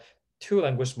have two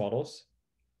language models.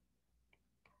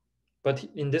 But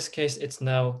in this case, it's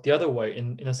now the other way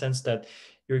in a sense that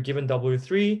you're given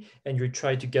W3 and you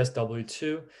try to guess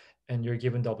W2, and you're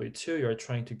given W2, you're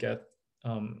trying to get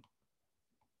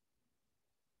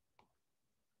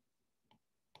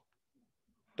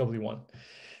W1.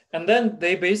 And then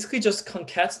they basically just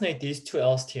concatenate these two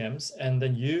LSTMs and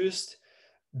then used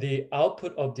the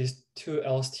output of these two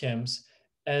LSTMs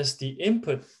as the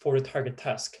input for the target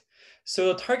task.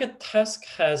 So the target task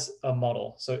has a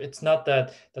model. So it's not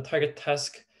that the target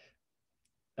task,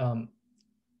 so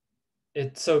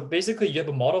basically you have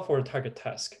a model for a target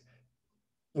task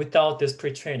without this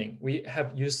pre-training. We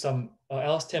have used some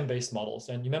LSTM based models.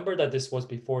 And remember that this was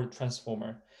before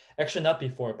transformer. Actually, not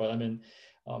before, but I mean,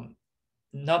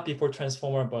 not before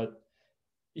transformer, but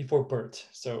before BERT.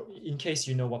 So in case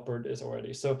you know what BERT is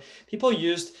already. So people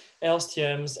used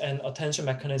LSTMs and attention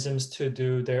mechanisms to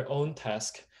do their own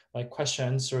task, like question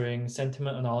answering,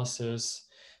 sentiment analysis,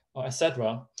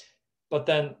 etc. But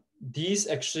then these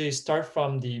actually start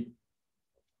from the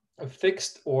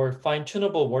fixed or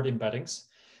fine-tunable word embeddings.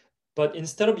 But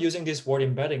instead of using these word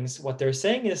embeddings, what they're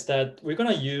saying is that we're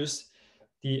going to use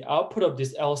the output of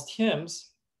these LSTMs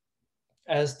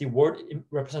as the word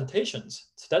representations.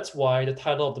 So that's why the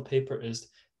title of the paper is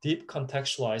Deep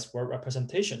Contextualized Word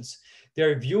Representations.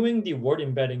 They're viewing the word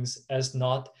embeddings as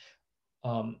not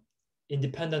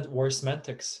independent word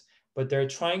semantics, but they're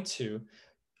trying to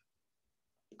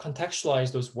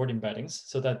contextualize those word embeddings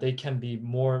so that they can be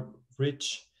more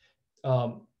rich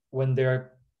when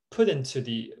they're put into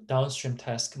the downstream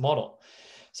task model.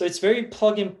 So it's very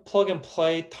plug and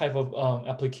play type of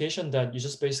application that you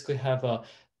just basically have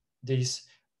these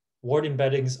word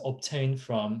embeddings obtained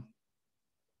from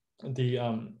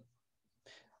the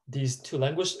these two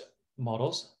language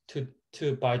models, two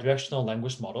bidirectional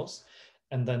language models,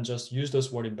 and then just use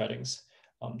those word embeddings,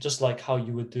 just like how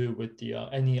you would do with the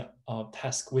any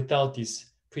task without these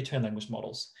pre-trained language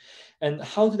models. And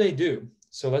how do they do?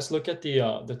 So let's look at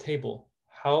the table.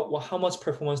 How much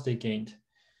performance they gained.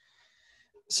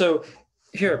 So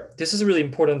here, this is a really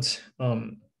important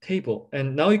table,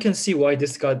 and now you can see why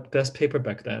this got best paper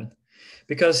back then,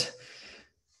 because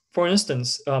for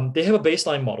instance, they have a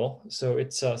baseline model. So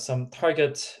it's some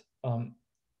target, I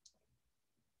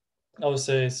would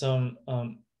say some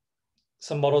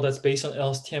model that's based on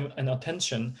LSTM and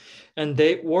attention. And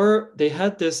they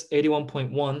had this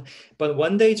 81.1, but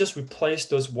when they just replaced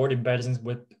those word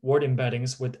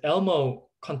embeddings with Elmo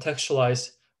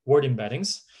contextualized word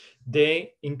embeddings,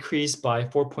 they increased by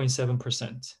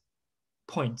 4.7%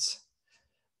 points.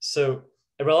 So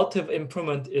a relative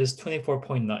improvement is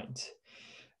 24.9.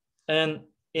 And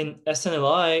in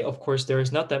SNLI, of course, there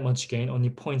is not that much gain, only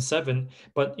 0.7.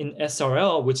 But in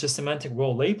SRL, which is semantic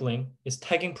role labeling, is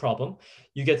tagging problem,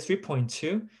 you get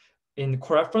 3.2. In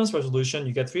coreference resolution,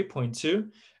 you get 3.2.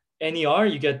 NER,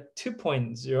 you get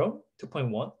 2.0,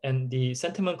 2.1. And the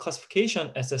sentiment classification,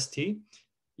 SST,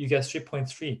 you get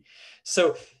 3.3.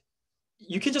 So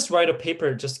you can just write a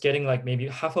paper just getting like maybe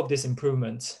half of this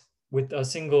improvement with a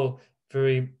single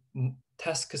very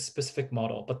task-specific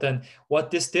model. But then what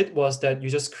this did was that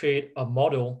you just create a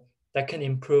model that can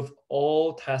improve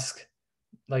all tasks,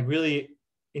 like really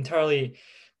entirely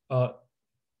a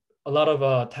lot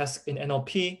of tasks in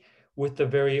NLP with a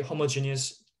very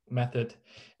homogeneous method.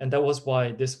 And that was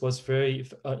why this was very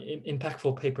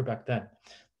impactful paper back then.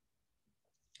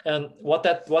 And what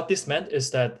this meant is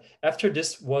that after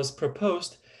this was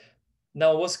proposed,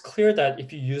 now it was clear that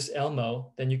if you use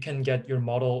Elmo, then you can get your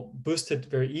model boosted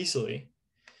very easily,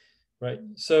 right?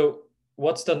 So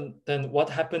what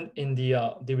happened in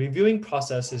the reviewing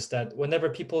process is that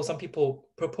whenever some people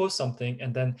propose something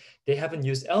and then they haven't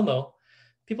used Elmo,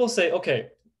 people say, okay,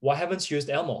 why haven't you used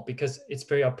Elmo? Because it's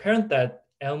very apparent that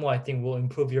Elmo, I think, will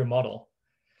improve your model.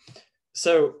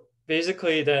 So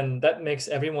basically, then that makes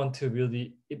everyone to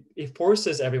really, it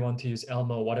forces everyone to use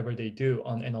Elmo, whatever they do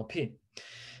on NLP.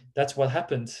 That's what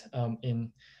happened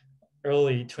in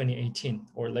early 2018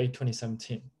 or late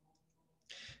 2017.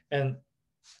 And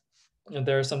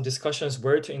there are some discussions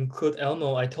where to include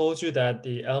Elmo. I told you that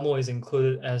the Elmo is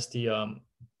included as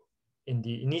in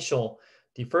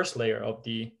the first layer of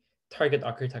the target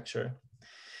architecture.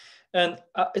 And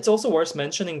it's also worth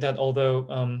mentioning that although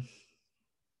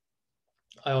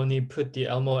I only put the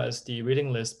Elmo as the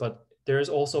reading list, but there is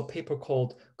also a paper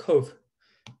called Cove.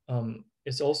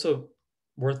 It's also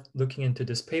worth looking into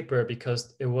this paper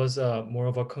because it was more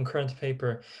of a concurrent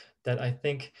paper that I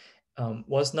think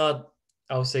was not,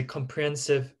 I would say,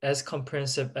 comprehensive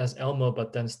as Elmo,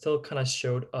 but then still kind of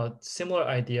showed a similar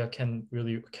idea can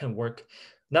work,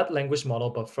 not language model,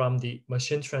 but from the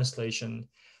machine translation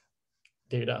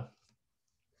data.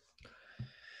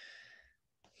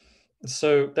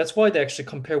 So that's why they actually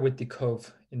compare with the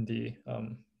Cove in the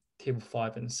table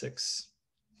 5 and 6.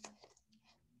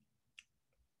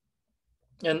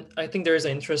 And I think there is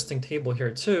an interesting table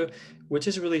here too, which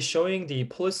is really showing the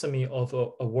polysemy of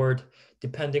a word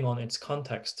depending on its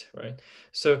context, right?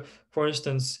 So for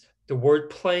instance, the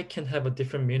word play can have a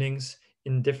different meanings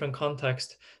in different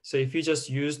context. So if you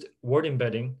just used word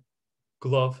embedding,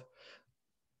 glove,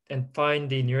 and find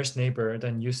the nearest neighbor,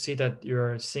 then you see that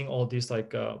you're seeing all these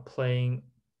like playing,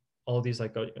 all these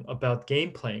like about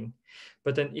game playing.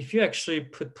 But then if you actually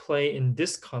put play in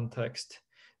this context,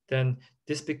 then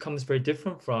this becomes very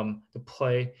different from the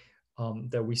play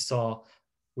that we saw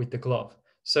with the glove.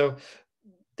 So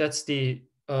that's the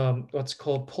what's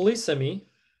called polysemy.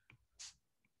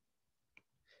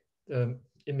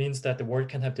 It means that the word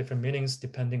can have different meanings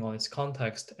depending on its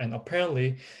context. And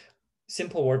apparently,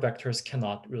 simple word vectors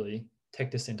cannot really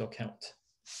take this into account.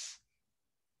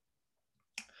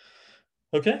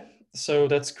 Okay, so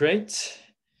that's great.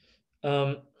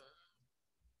 I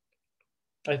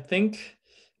think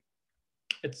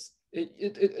I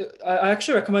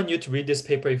actually recommend you to read this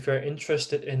paper if you're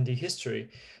interested in the history.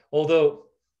 Although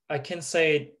I can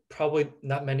say probably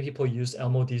not many people use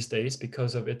Elmo these days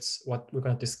because of its what we're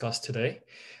going to discuss today,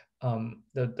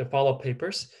 the follow-up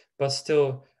papers. But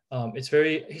still, it's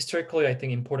very historically, I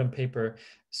think, important paper.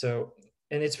 So,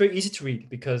 and it's very easy to read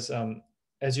because,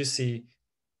 as you see,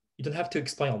 you don't have to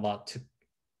explain a lot to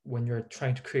when you're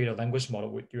trying to create a language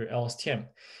model with your LSTM.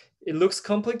 It looks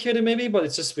complicated maybe, but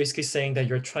it's just basically saying that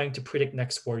you're trying to predict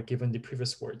next word given the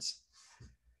previous words.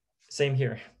 Same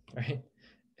here, right?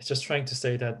 It's just trying to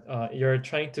say that you're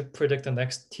trying to predict the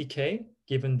next TK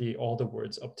given all the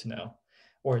words up to now,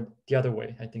 or the other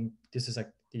way. I think this is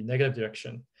like the negative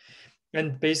direction.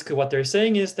 And basically what they're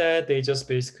saying is that they just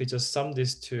basically just sum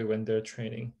these two when they're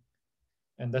training,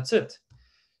 and that's it.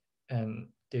 And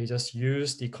they just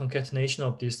use the concatenation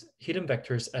of these hidden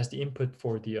vectors as the input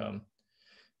for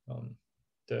um,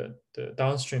 the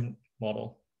downstream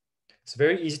model. It's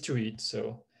very easy to read,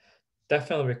 so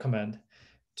definitely recommend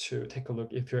to take a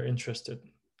look if you're interested.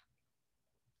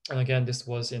 And again, this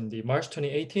was in the March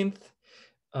 2018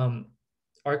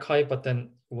 archive, but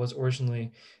then was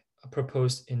originally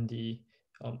proposed in the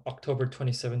October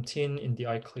 2017 in the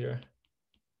iClear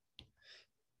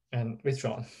and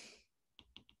withdrawn.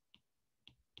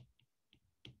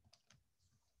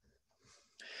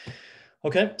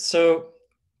 Okay, so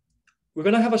we're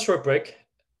gonna have a short break,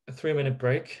 a 3-minute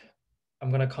break.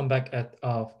 I'm gonna come back at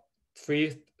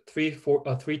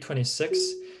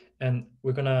 3:26, and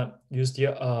we're gonna use the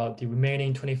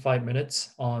remaining 25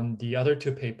 minutes on the other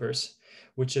two papers,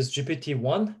 which is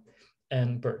GPT-1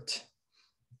 and BERT.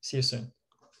 See you soon.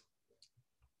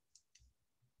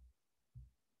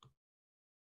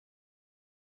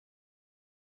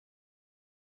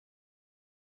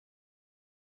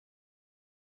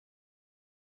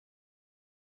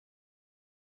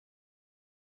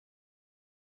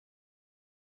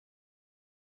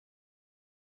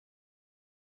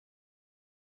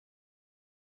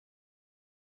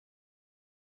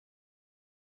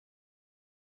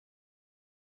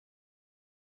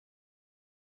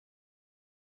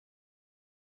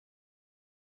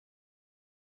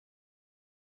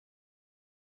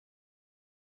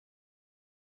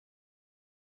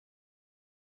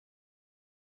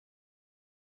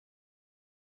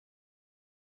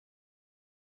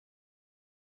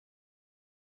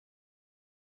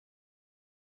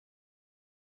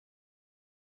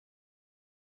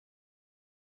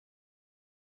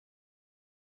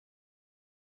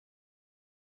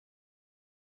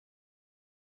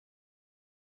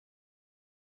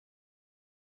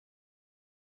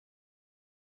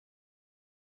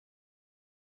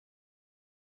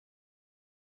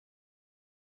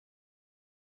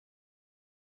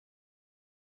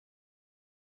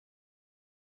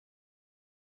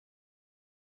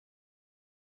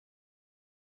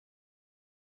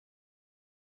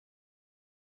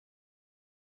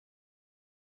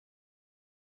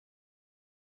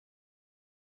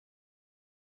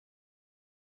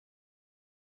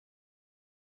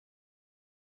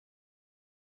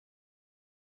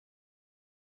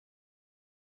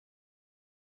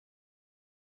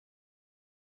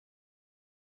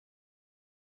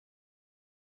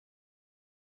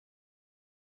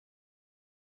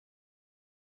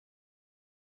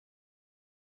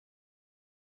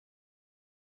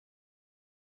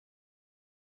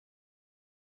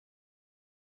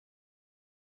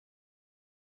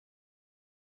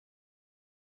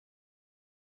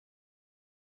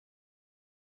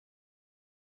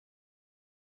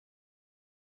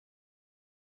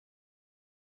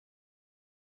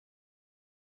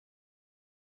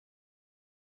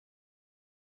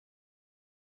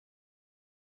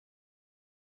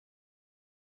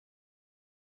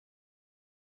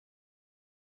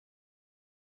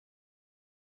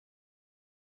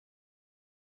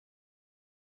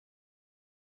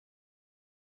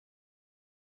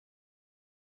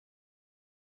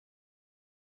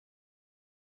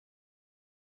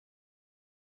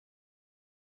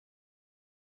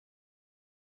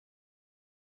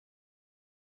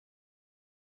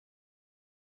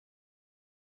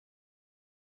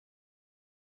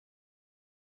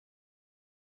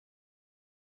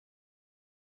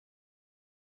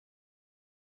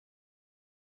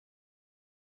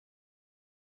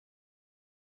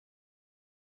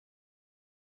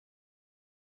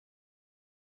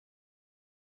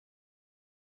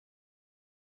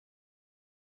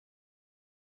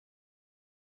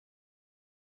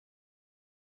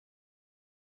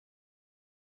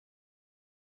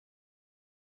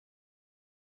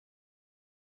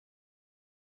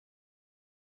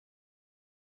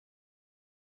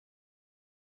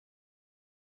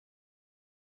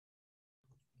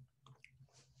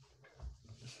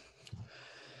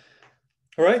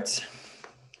 All right.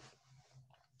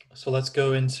 So let's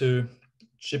go into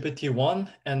GPT-1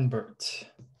 and BERT.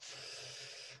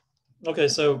 Okay,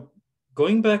 so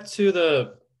going back to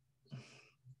the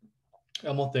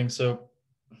Elmo thing. So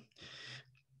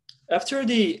after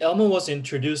the Elmo was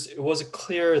introduced, it was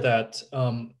clear that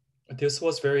this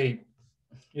was very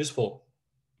useful.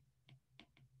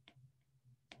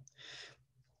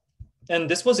 And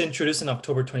this was introduced in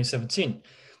October 2017.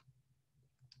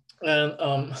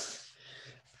 And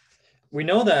we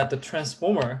know that the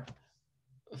transformer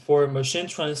for machine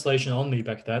translation only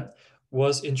back then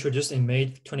was introduced in May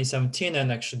 2017.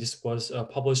 And actually, this was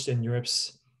published in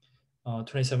Europe's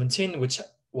 2017, which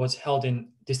was held in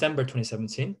December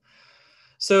 2017.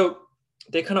 So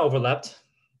they kind of overlapped.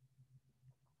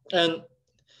 And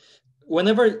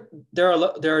whenever there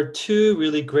are two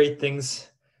really great things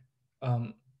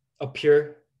um,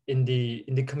 appear in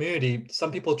the community,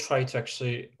 some people try to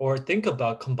actually or think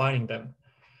about combining them,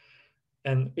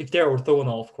 and if they're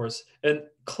orthogonal, of course. And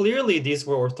clearly these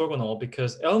were orthogonal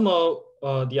because Elmo,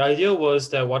 the idea was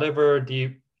that whatever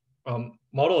the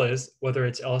model is, whether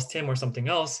it's LSTM or something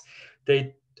else,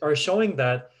 they are showing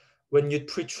that when you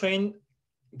pre-train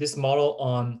this model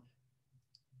on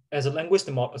as a language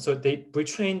model, so they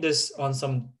pre-train this on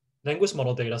some language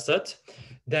model data set,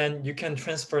 then you can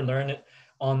transfer learn it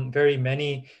on very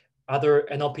many other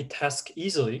NLP tasks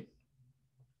easily.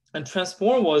 And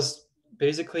transform was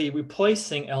basically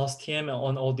replacing LSTM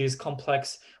on all these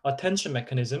complex attention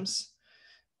mechanisms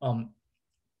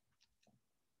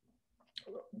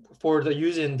for the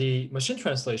use in the machine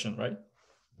translation, right?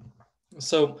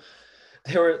 So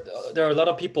there are a lot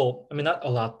of people, I mean, not a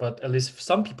lot, but at least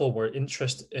some people were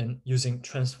interested in using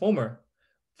transformer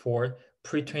for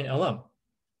pre-trained LM.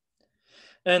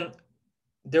 And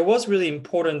there was really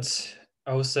important,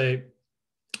 I would say,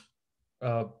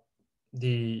 uh,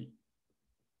 the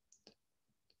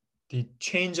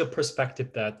change of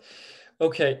perspective that,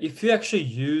 okay, if you actually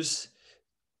use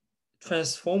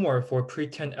transformer for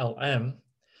pre-trained LM,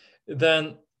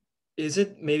 then is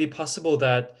it maybe possible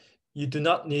that you do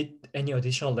not need any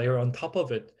additional layer on top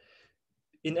of it?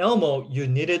 In Elmo, you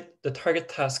needed the target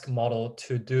task model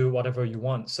to do whatever you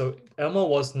want. So Elmo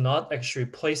was not actually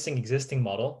replacing existing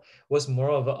model, was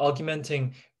more of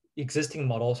augmenting existing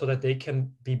model so that they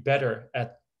can be better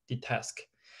at the task.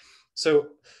 So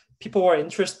people were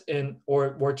interested in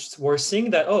or were seeing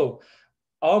that, oh,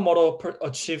 our model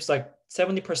achieves like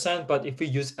 70%, but if we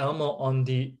use Elmo on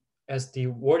the as the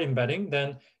word embedding,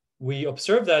 then we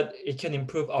observe that it can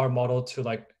improve our model to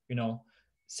like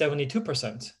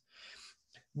 72%.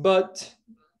 But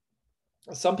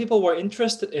some people were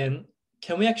interested in,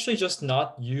 can we actually just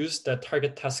not use the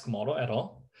target task model at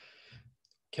all?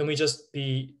 Can we just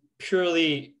be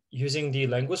purely using the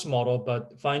language model,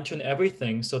 but fine tune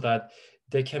everything so that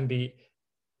they can be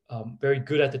very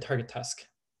good at the target task?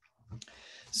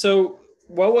 So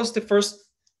what was the first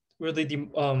really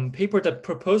the paper that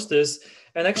proposed this?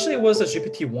 And actually it was a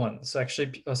GPT-1. So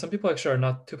actually some people actually are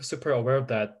not super aware of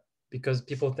that because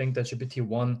people think that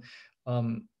GPT-1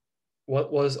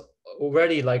 what was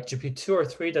already like GPT-2 or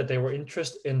 3 that they were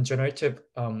interested in generative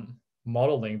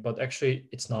modeling, but actually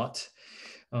it's not.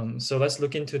 So let's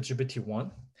look into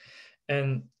GPT-1.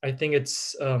 And I think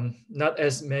it's not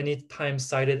as many times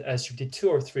cited as GPT-2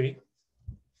 or 3,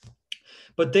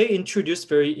 but they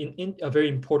introduced a very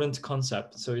important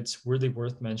concept. So it's really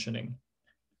worth mentioning.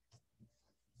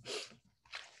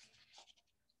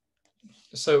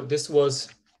 So this was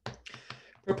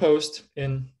proposed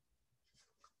in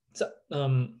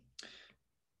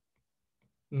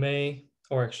May,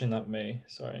 or actually not May,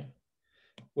 sorry,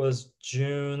 was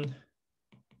June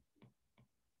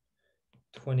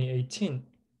 2018.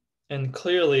 And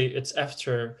clearly it's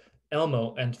after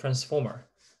Elmo and Transformer,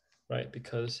 right?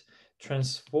 Because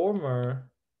Transformer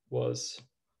was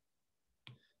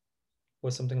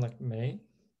something like May,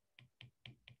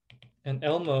 and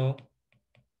Elmo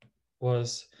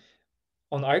was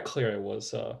on iClear, it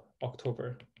was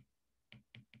October.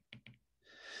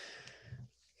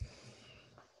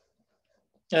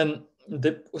 And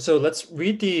so let's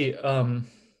read the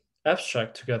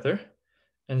abstract together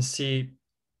and see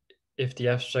if the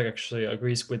abstract actually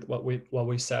agrees with what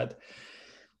we said.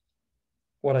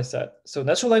 What I said. So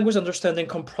natural language understanding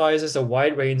comprises a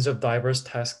wide range of diverse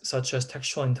tasks such as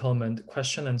textual entailment,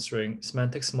 question answering,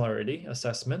 semantic similarity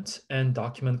assessment, and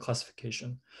document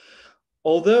classification.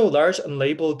 Although large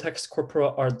unlabeled text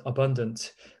corpora are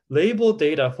abundant, labeled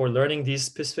data for learning these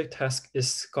specific tasks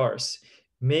is scarce,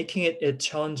 making it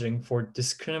challenging for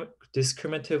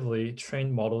discriminatively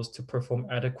trained models to perform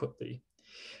adequately.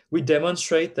 We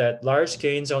demonstrate that large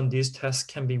gains on these tests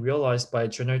can be realized by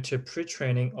generative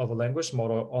pre-training of a language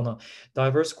model on a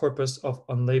diverse corpus of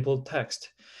unlabeled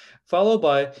text, followed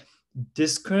by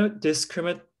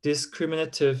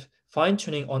discriminative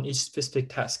fine-tuning on each specific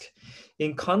task.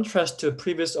 In contrast to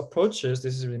previous approaches,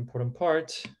 this is an important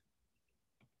part,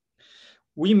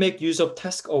 we make use of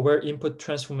task-aware input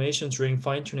transformation during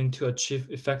fine-tuning to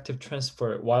achieve effective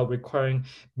transfer while requiring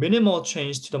minimal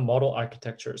change to the model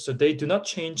architecture. So they do not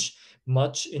change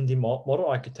much in the model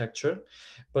architecture,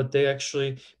 but they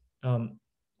actually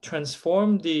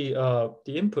transform the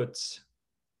inputs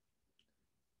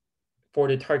for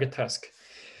the target task.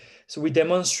 So we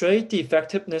demonstrate the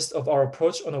effectiveness of our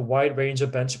approach on a wide range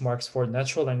of benchmarks for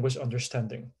natural language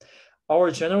understanding.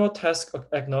 Our general task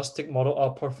agnostic model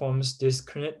outperforms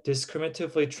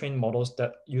discriminatively trained models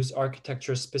that use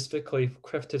architecture specifically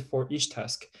crafted for each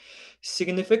task,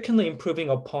 significantly improving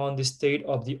upon the state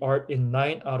of the art in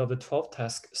 9 out of the 12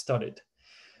 tasks studied.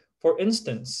 For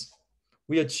instance,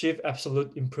 we achieve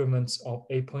absolute improvements of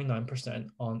 8.9%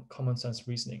 on common sense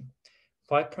reasoning,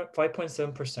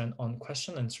 5.7% on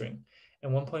question answering,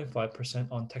 and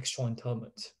 1.5% on textual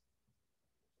intelligence.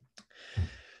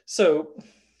 So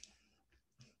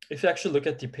if you actually look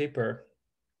at the paper,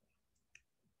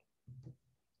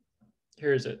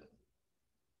 here is it.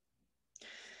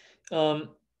 So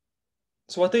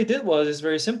what they did was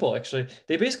very simple, actually.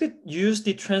 They basically used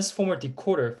the transformer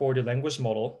decoder for the language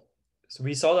model. So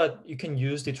we saw that you can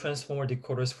use the transformer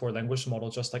decoders for language model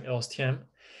just like LSTM.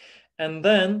 And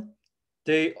then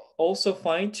they also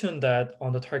fine-tuned that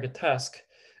on the target task.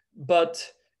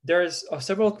 But there's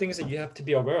several things that you have to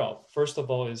be aware of. First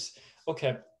of all is,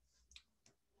 okay,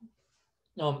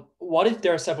 what if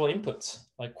there are several inputs?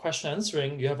 Like question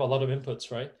answering, you have a lot of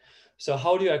inputs, right? So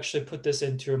how do you actually put this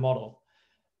into your model?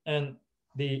 And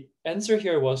the answer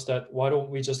here was that why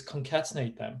don't we just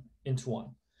concatenate them into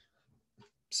one?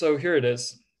 So here it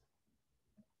is.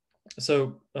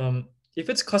 So if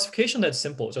it's classification, that's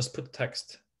simple, just put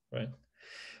text, right?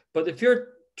 But if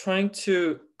you're trying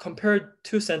to compare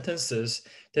two sentences,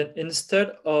 then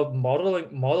instead of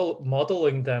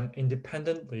modeling them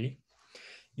independently,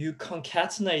 you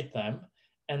concatenate them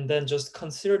and then just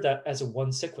consider that as a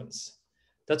one sequence.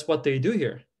 That's what they do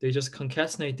here. They just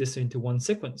concatenate this into one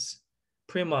sequence,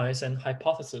 premise and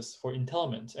hypothesis for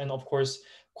entailment. And of course,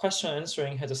 question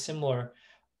answering has a similar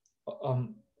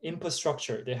input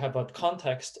structure. They have a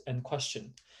context and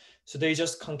question. So they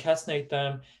just concatenate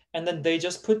them and then they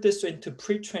just put this into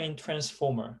pre-trained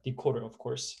transformer decoder, of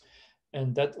course.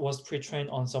 And that was pre-trained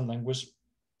on some language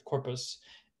corpus.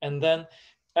 And then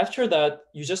after that,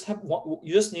 you just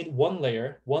need one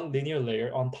layer, one linear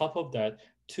layer on top of that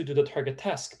to do the target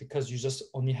task because you just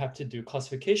only have to do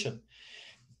classification.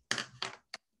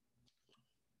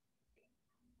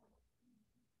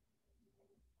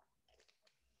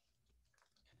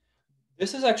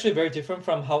 This is actually very different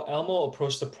from how Elmo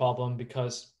approached the problem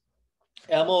because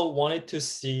Elmo wanted to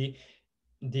see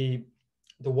the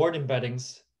word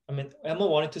embeddings. Elmo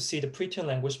wanted to see the pre-trained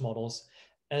language models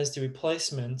as the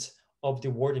replacement of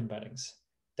the word embeddings.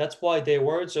 That's why they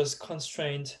were just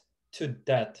constrained to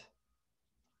that.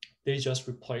 They just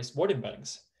replaced word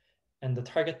embeddings, and the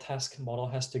target task model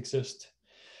has to exist.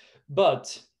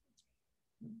 But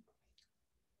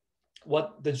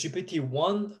what the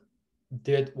GPT-1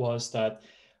 did was that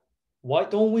why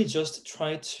don't we just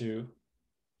try to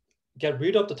get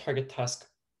rid of the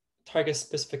target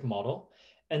specific model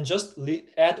and just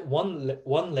add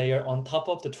one layer on top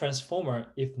of the transformer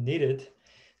if needed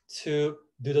to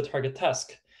do the target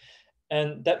task.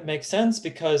 And that makes sense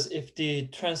because if the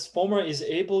transformer is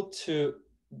able to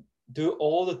do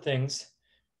all the things,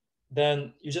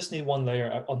 then you just need one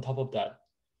layer on top of that.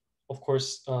 Of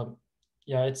course,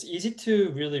 yeah, it's easy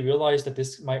to really realize that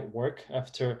this might work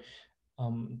after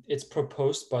it's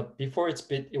proposed, but before it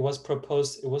was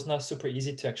proposed, it was not super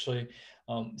easy to actually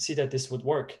see that this would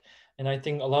work. And I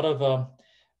think a lot of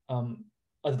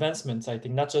advancements, I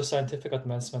think not just scientific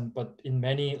advancement, but in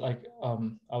many I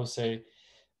would say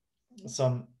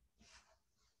some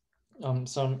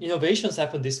innovations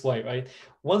happen this way, right?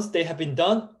 Once they have been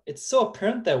done, it's so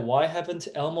apparent that why haven't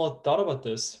Elmo thought about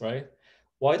this, right?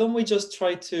 Why don't we just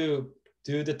try to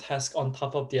do the task on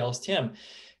top of the LSTM?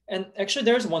 And actually,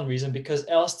 there's one reason because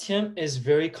LSTM is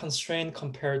very constrained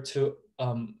compared to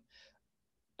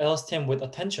LSTM with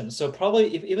attention. So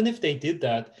probably even if they did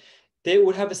that, they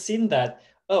would have seen that,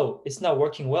 oh, it's not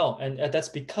working well. And that's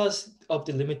because of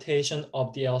the limitation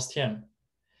of the LSTM.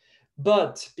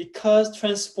 But because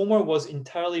transformer was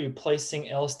entirely replacing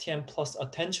LSTM plus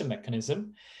attention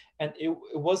mechanism, and it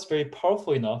was very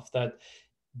powerful enough that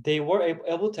they were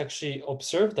able to actually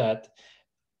observe that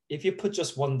if you put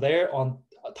just one layer on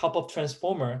top of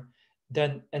transformer,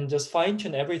 then and just fine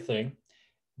tune everything,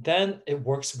 then it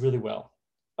works really well.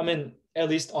 I mean, at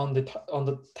least on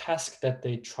the task that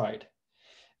they tried,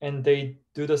 and they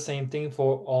do the same thing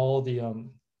for all the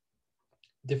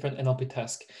different NLP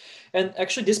tasks. And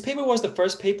actually, this paper was the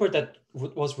first paper that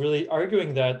was really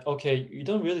arguing that, okay, you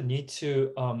don't really need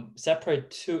to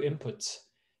separate two inputs.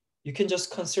 You can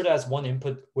just consider as one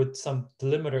input with some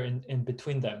delimiter in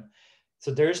between them.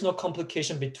 So there is no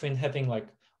complication between having like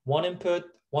one input,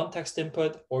 one text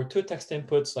input, or two text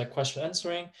inputs like question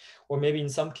answering, or maybe in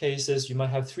some cases you might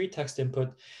have three text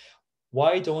input.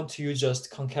 Why don't you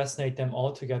just concatenate them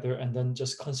all together and then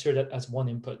just consider that as one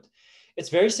input? It's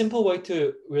a very simple way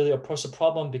to really approach the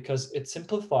problem because it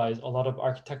simplifies a lot of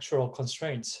architectural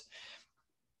constraints.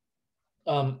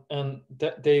 And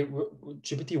that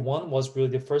GPT-1 was really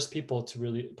the first people to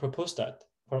really propose that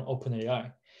from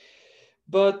OpenAI.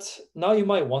 But now you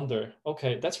might wonder,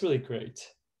 okay, that's really great,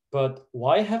 but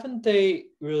why haven't they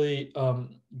really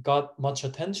got much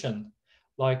attention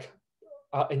like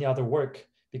any other work?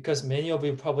 Because many of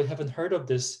you probably haven't heard of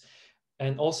this,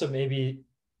 and also maybe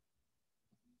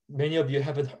many of you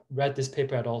haven't read this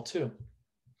paper at all too.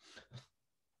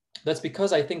 That's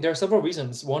because I think there are several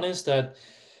reasons. One is that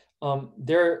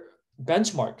their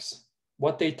benchmarks,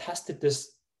 what they tested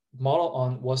this model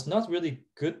on, was not really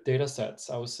good data sets,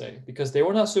 I would say, because they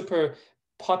were not super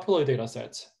popular data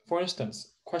sets. For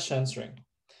instance, question answering.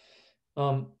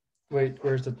 Wait,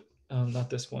 where's the, not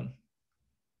this one.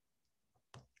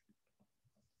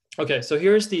 Okay, so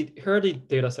here are the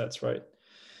data sets, right?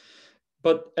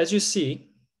 But as you see,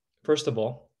 first of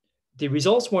all, the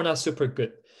results were not super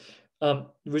good. The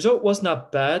result was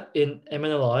not bad in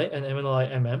MNLI and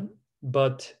MNLI-MM,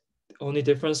 but the only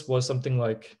difference was something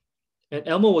like, and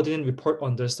Elmo didn't report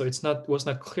on this, so was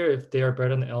not clear if they are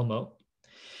better than Elmo.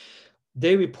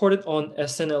 They reported on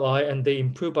SNLI and they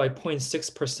improved by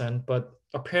 0.6%, but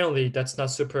apparently that's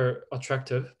not super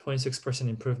attractive, 0.6%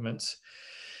 improvements.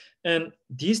 And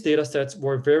these data sets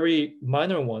were very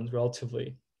minor ones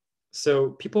relatively.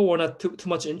 So people were not too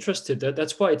much interested.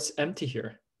 That's why it's empty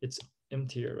here. It's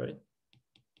empty here, right?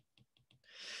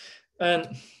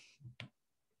 And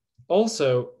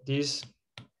also these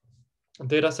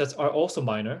data sets are also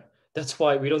minor. That's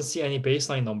why we don't see any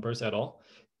baseline numbers at all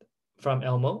from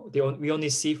Elmo. We only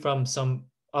see from some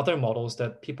other models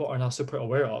that people are not super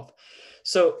aware of.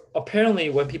 So apparently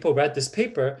when people read this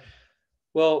paper,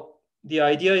 well, the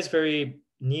idea is very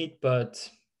neat, but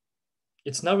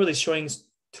it's not really showing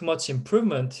too much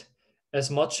improvement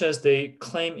as much as they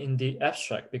claim in the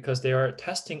abstract, because they are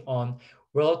testing on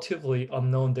relatively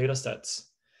unknown data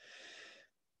sets.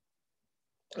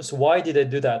 So why did they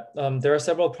do that? There are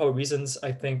several probably reasons.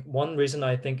 I think one reason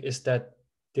I think is that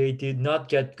they did not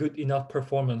get good enough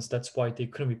performance. That's why they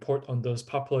couldn't report on those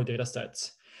popular data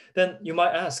sets. Then you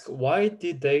might ask, why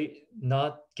did they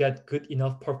not get good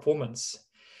enough performance?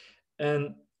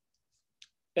 And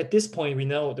at this point, we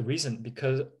know the reason,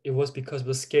 because it was because of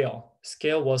the scale.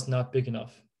 Scale was not big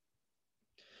enough.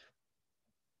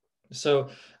 So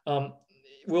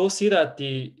we'll see that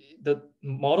the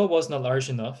model was not large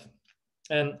enough,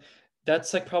 and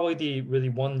that's like probably the really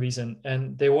one reason.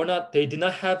 And they did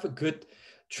not have good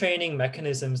training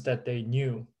mechanisms that they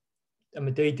knew. I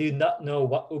mean, they did not know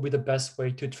what would be the best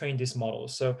way to train these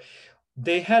models. So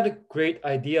they had a great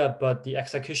idea, but the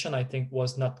execution, I think,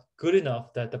 was not good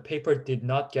enough, that the paper did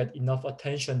not get enough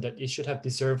attention that it should have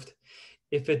deserved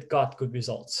if it got good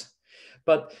results.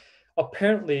 But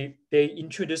apparently, they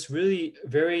introduced really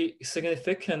very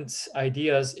significant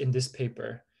ideas in this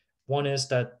paper. One is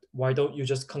that why don't you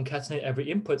just concatenate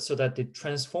every input so that the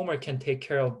transformer can take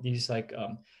care of these like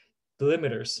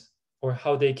delimiters, or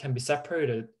how they can be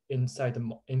separated inside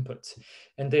the inputs.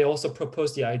 And they also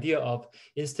proposed the idea of,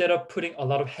 instead of putting a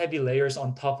lot of heavy layers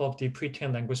on top of the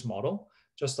pre-trained language model,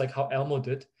 just like how Elmo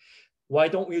did, why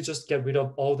don't we just get rid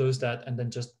of all those that and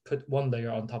then just put one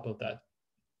layer on top of that?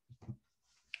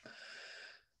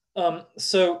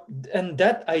 And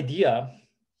that idea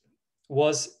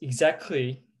was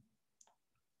exactly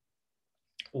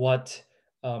what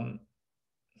the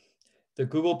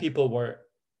Google people were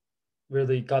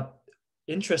really got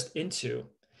interest into,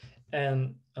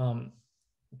 and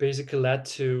basically led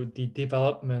to the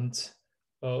development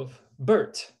of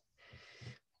BERT.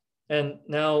 And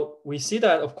now we see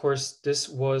that, of course, this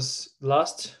was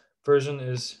last version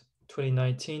is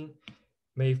 2019,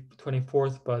 May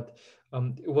 24th, but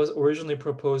it was originally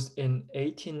proposed in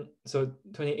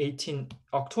 2018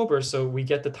 October. So we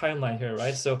get the timeline here,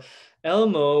 right? So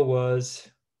Elmo was,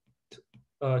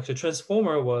 actually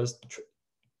Transformer was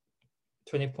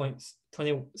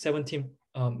 2017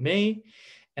 May,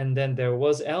 And then there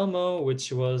was Elmo,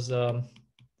 which was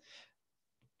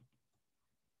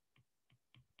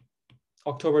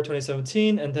October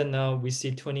 2017. And then now we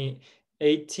see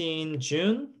 2018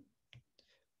 June,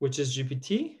 which is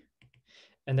GPT.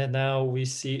 And then now we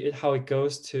see it, how it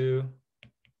goes to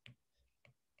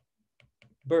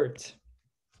BERT.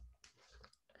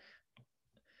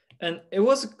 And it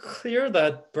was clear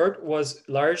that BERT was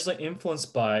largely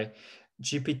influenced by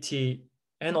GPT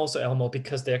and also Elmo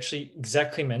because they actually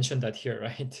exactly mentioned that here,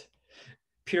 right?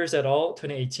 Pierce et al.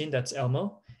 2018, that's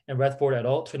Elmo, and Redford et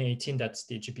al. 2018, that's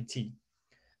the GPT.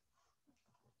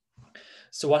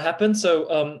 So what happened?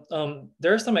 So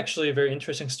there's some actually very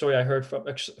interesting story I heard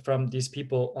from these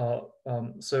people.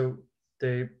 So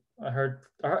they, I heard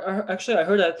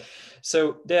that.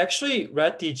 So they actually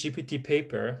read the GPT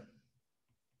paper,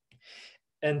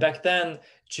 and back then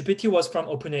GPT was from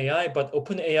OpenAI, but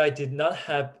OpenAI did not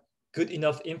have good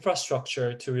enough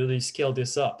infrastructure to really scale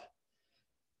this up.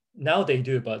 Now they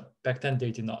do, but back then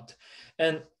they did not.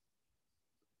 And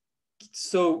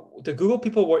so the Google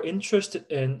people were interested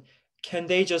in, can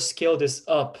they just scale this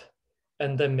up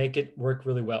and then make it work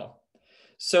really well?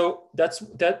 So that's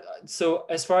that. So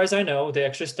as far as I know, they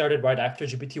actually started right after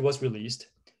GPT was released.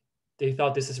 They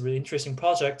thought this is a really interesting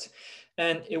project,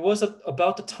 and it was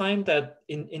about the time that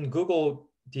in Google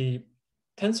the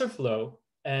TensorFlow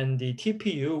and the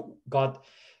TPU got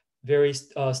very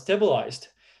stabilized.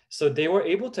 So they were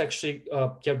able to actually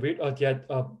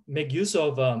make use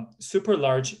of super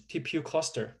large TPU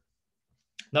cluster,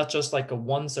 not just like a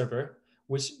one server,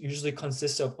 which usually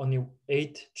consists of only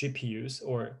 8 GPUs,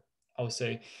 or I would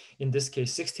say in this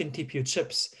case 16 TPU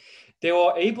chips. They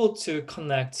were able to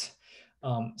connect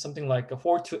something like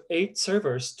 4 to 8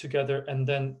 servers together and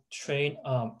then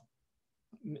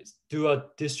do a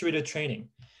distributed training.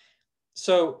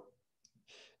 So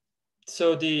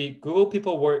the Google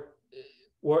people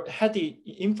had the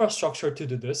infrastructure to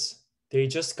do this. They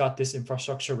just got this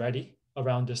infrastructure ready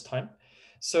around this time.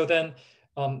 So then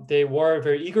they were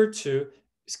very eager to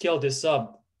scale this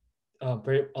up a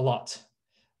lot.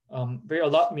 Very a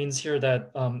lot means here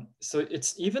that so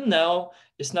it's even now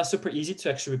it's not super easy to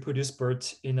actually reproduce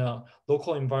BERT in a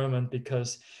local environment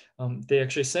because they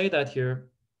actually say that here.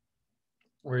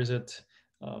 Where is it?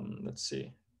 Let's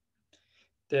see.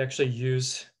 They actually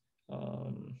use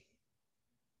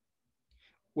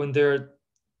when they're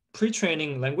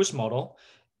pre-training language model,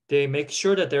 they make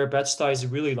sure that their batch size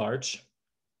is really large.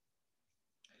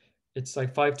 It's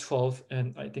like 512,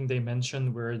 and I think they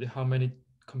mentioned how many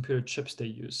computer chips they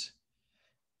use.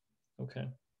 Okay.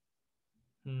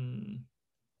 I'm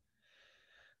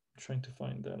trying to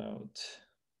find that out.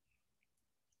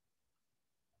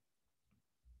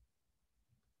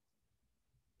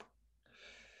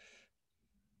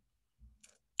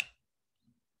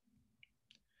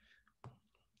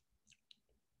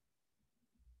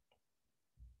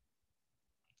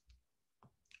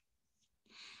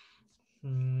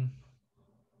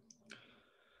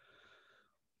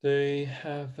 They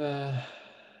have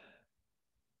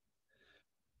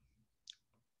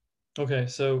okay,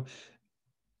 so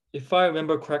if I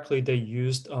remember correctly, they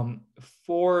used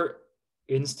 4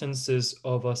 instances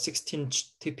of a 16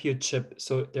 TPU chip.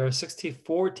 So there are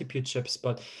 64 TPU chips,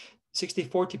 but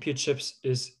 64 TPU chips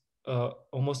is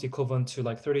almost equivalent to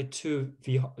like 32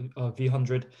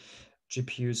 V100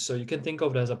 GPUs. So you can think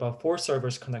of it as about 4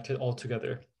 servers connected all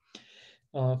together.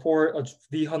 4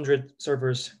 V100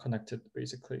 servers connected,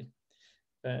 basically.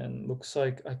 And looks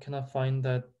like I cannot find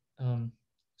that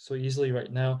so easily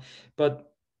right now.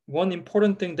 But one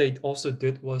important thing they also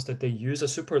did was that they used a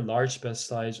super large batch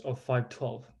size of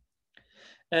 512.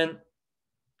 And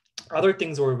other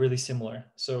things were really similar.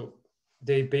 So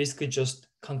they basically just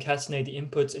concatenate the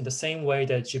inputs in the same way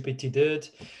that GPT did.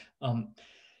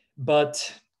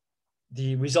 But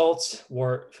the results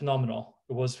were phenomenal.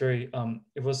 It was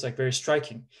like very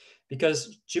striking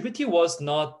because GPT was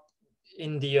not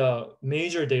in the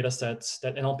major data sets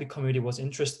that NLP community was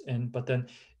interested in, but then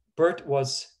BERT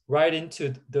was right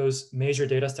into those major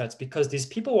data sets because these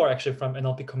people were actually from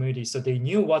NLP community, so they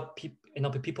knew what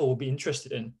NLP people would be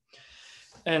interested in,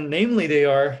 and namely they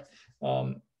are,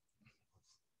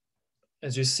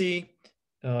 as you see,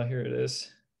 here it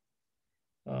is.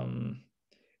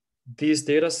 These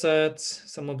data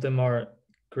sets, some of them are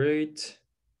great,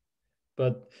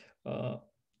 but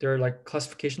they're like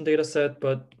classification data set,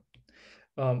 but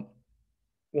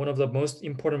one of the most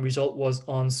important result was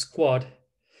on squad,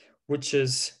 which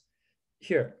is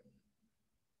here.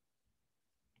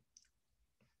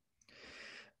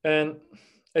 And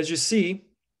as you see,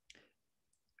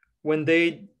 when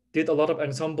they did a lot of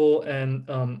ensemble and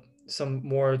some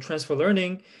more transfer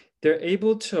learning, they're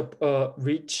able to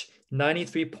reach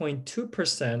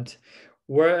 93.2%,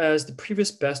 whereas the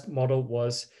previous best model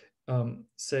was,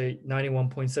 say,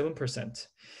 91.7%.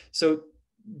 So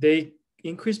they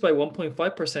increased by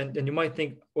 1.5%, and you might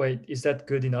think, wait, is that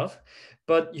good enough?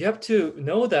 But you have to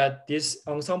know that this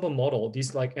ensemble model,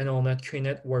 these like NLNet,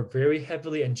 QNet, were very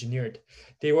heavily engineered.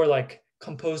 They were like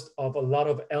composed of a lot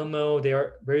of Elmo. They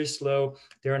are very slow.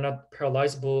 They are not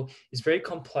parallelizable. It's very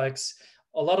complex,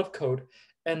 a lot of code.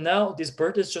 And now this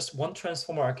BERT is just one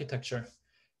transformer architecture.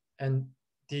 And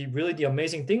the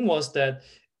amazing thing was that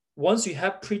once you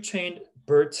have pre-trained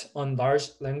BERT on large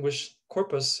language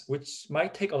corpus, which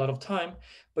might take a lot of time,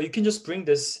 but you can just bring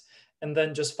this and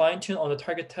then just fine tune on the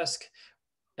target task.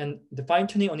 And the fine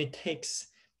tuning only takes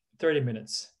 30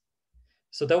 minutes.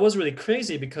 So that was really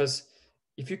crazy, because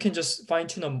if you can just fine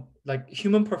tune a like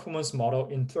human performance model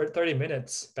in 30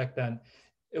 minutes back then,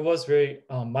 it was very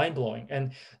mind blowing.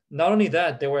 And not only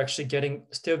that, they were actually getting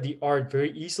state of the art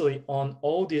very easily on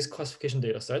all these classification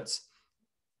data sets.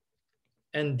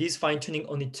 And these fine tuning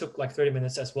only took like 30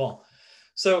 minutes as well.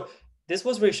 So this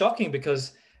was very shocking,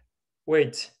 because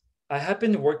wait, I have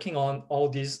been working on all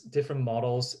these different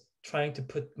models, trying to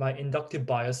put my inductive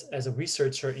bias as a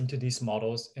researcher into these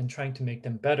models and trying to make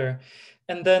them better.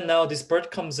 And then now this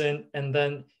BERT comes in, and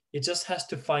then it just has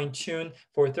to fine tune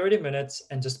for 30 minutes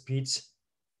and just beats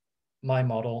my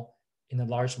model in a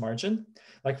large margin.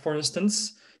 Like for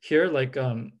instance, here, like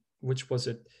which was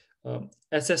it?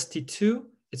 SST2,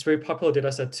 it's very popular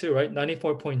data set too, right?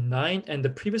 94.9, and the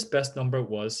previous best number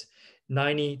was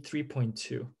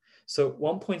 93.2. So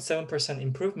 1.7%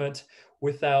 improvement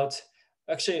without,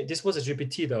 actually, this was a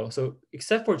GPT though. So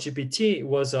except for GPT, it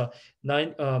was a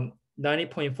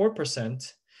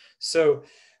 90.4%. So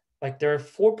like there are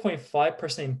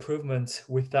 4.5% improvements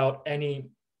without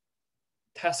any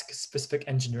task specific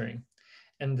engineering.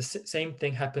 And the same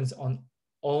thing happens on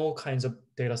all kinds of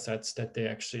data sets that they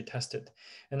actually tested.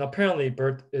 And apparently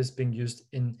BERT is being used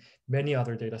in many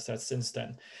other data sets since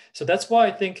then. So that's why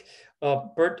I think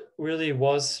BERT really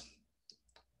was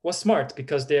smart,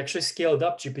 because they actually scaled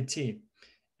up GPT.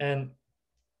 And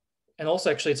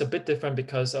also actually it's a bit different,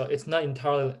 because it's not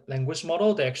entirely language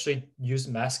model. They actually use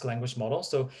mask language model.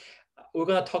 So we're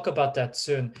going to talk about that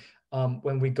soon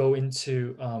when we go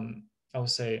into, I would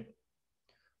say,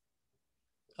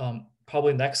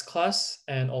 probably next class,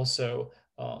 and also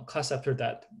class after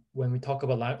that when we talk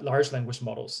about large language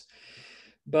models.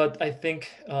 But I think,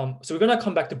 so we're going to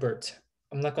come back to BERT.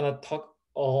 I'm not going to talk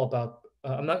all about,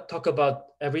 I'm not talk about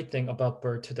everything about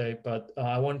BERT today, but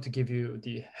I wanted to give you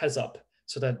the heads up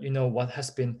so that you know what has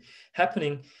been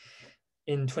happening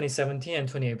in 2017 and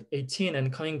 2018.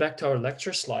 And coming back to our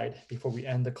lecture slide before we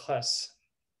end the class.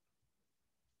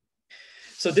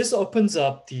 So this opens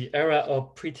up the era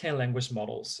of pre-trained language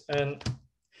models. And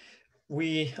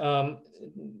we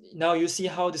now you see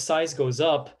how the size goes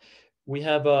up. We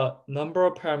have a number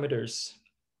of parameters.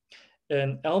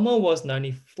 And Elmo was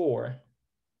 94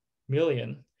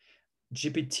 million.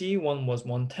 GPT-1 was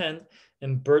 110,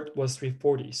 and BERT was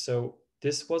 340. So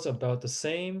this was about the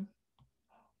same.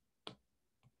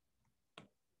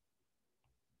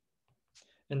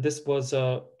 And this was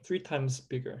 3 times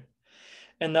bigger.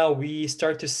 And now we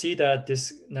start to see that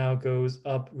this now goes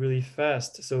up really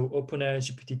fast. So OpenAI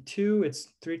GPT-2, it's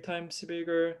 3 times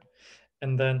bigger.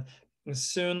 And then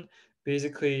soon,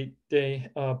 basically, they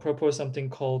propose something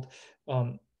called,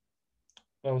 I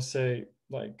would say,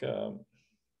 like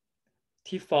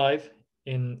T5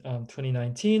 in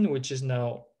 2019, which is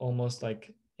now almost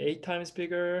like 8 times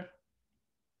bigger.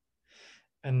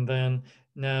 And then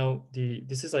now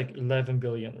this is like 11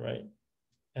 billion, right?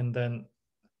 And then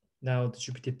now the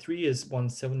GPT-3 is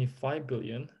 175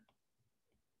 billion.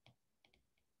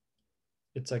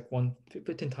 It's like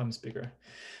 15 times bigger.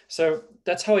 So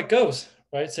that's how it goes,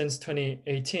 right? Since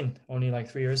 2018, only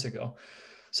like 3 years ago.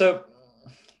 So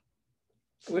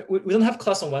we don't have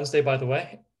class on Wednesday, by the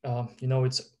way. You know,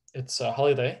 it's a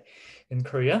holiday in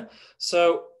Korea.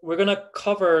 So we're gonna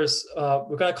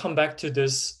come back to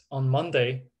this on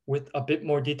Monday with a bit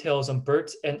more details on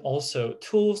BERT, and also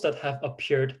tools that have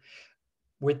appeared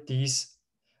with these,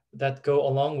 that go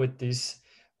along with this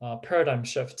paradigm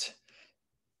shift.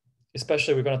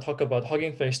 Especially we're going to talk about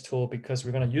Hugging Face tool, because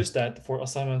we're going to use that for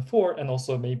assignment 4 and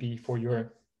also maybe for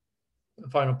your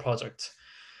final project.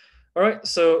 All right,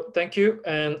 so thank you,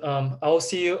 and I will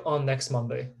see you on next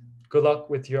Monday. Good luck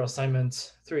with your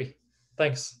assignment 3.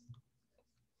 Thanks.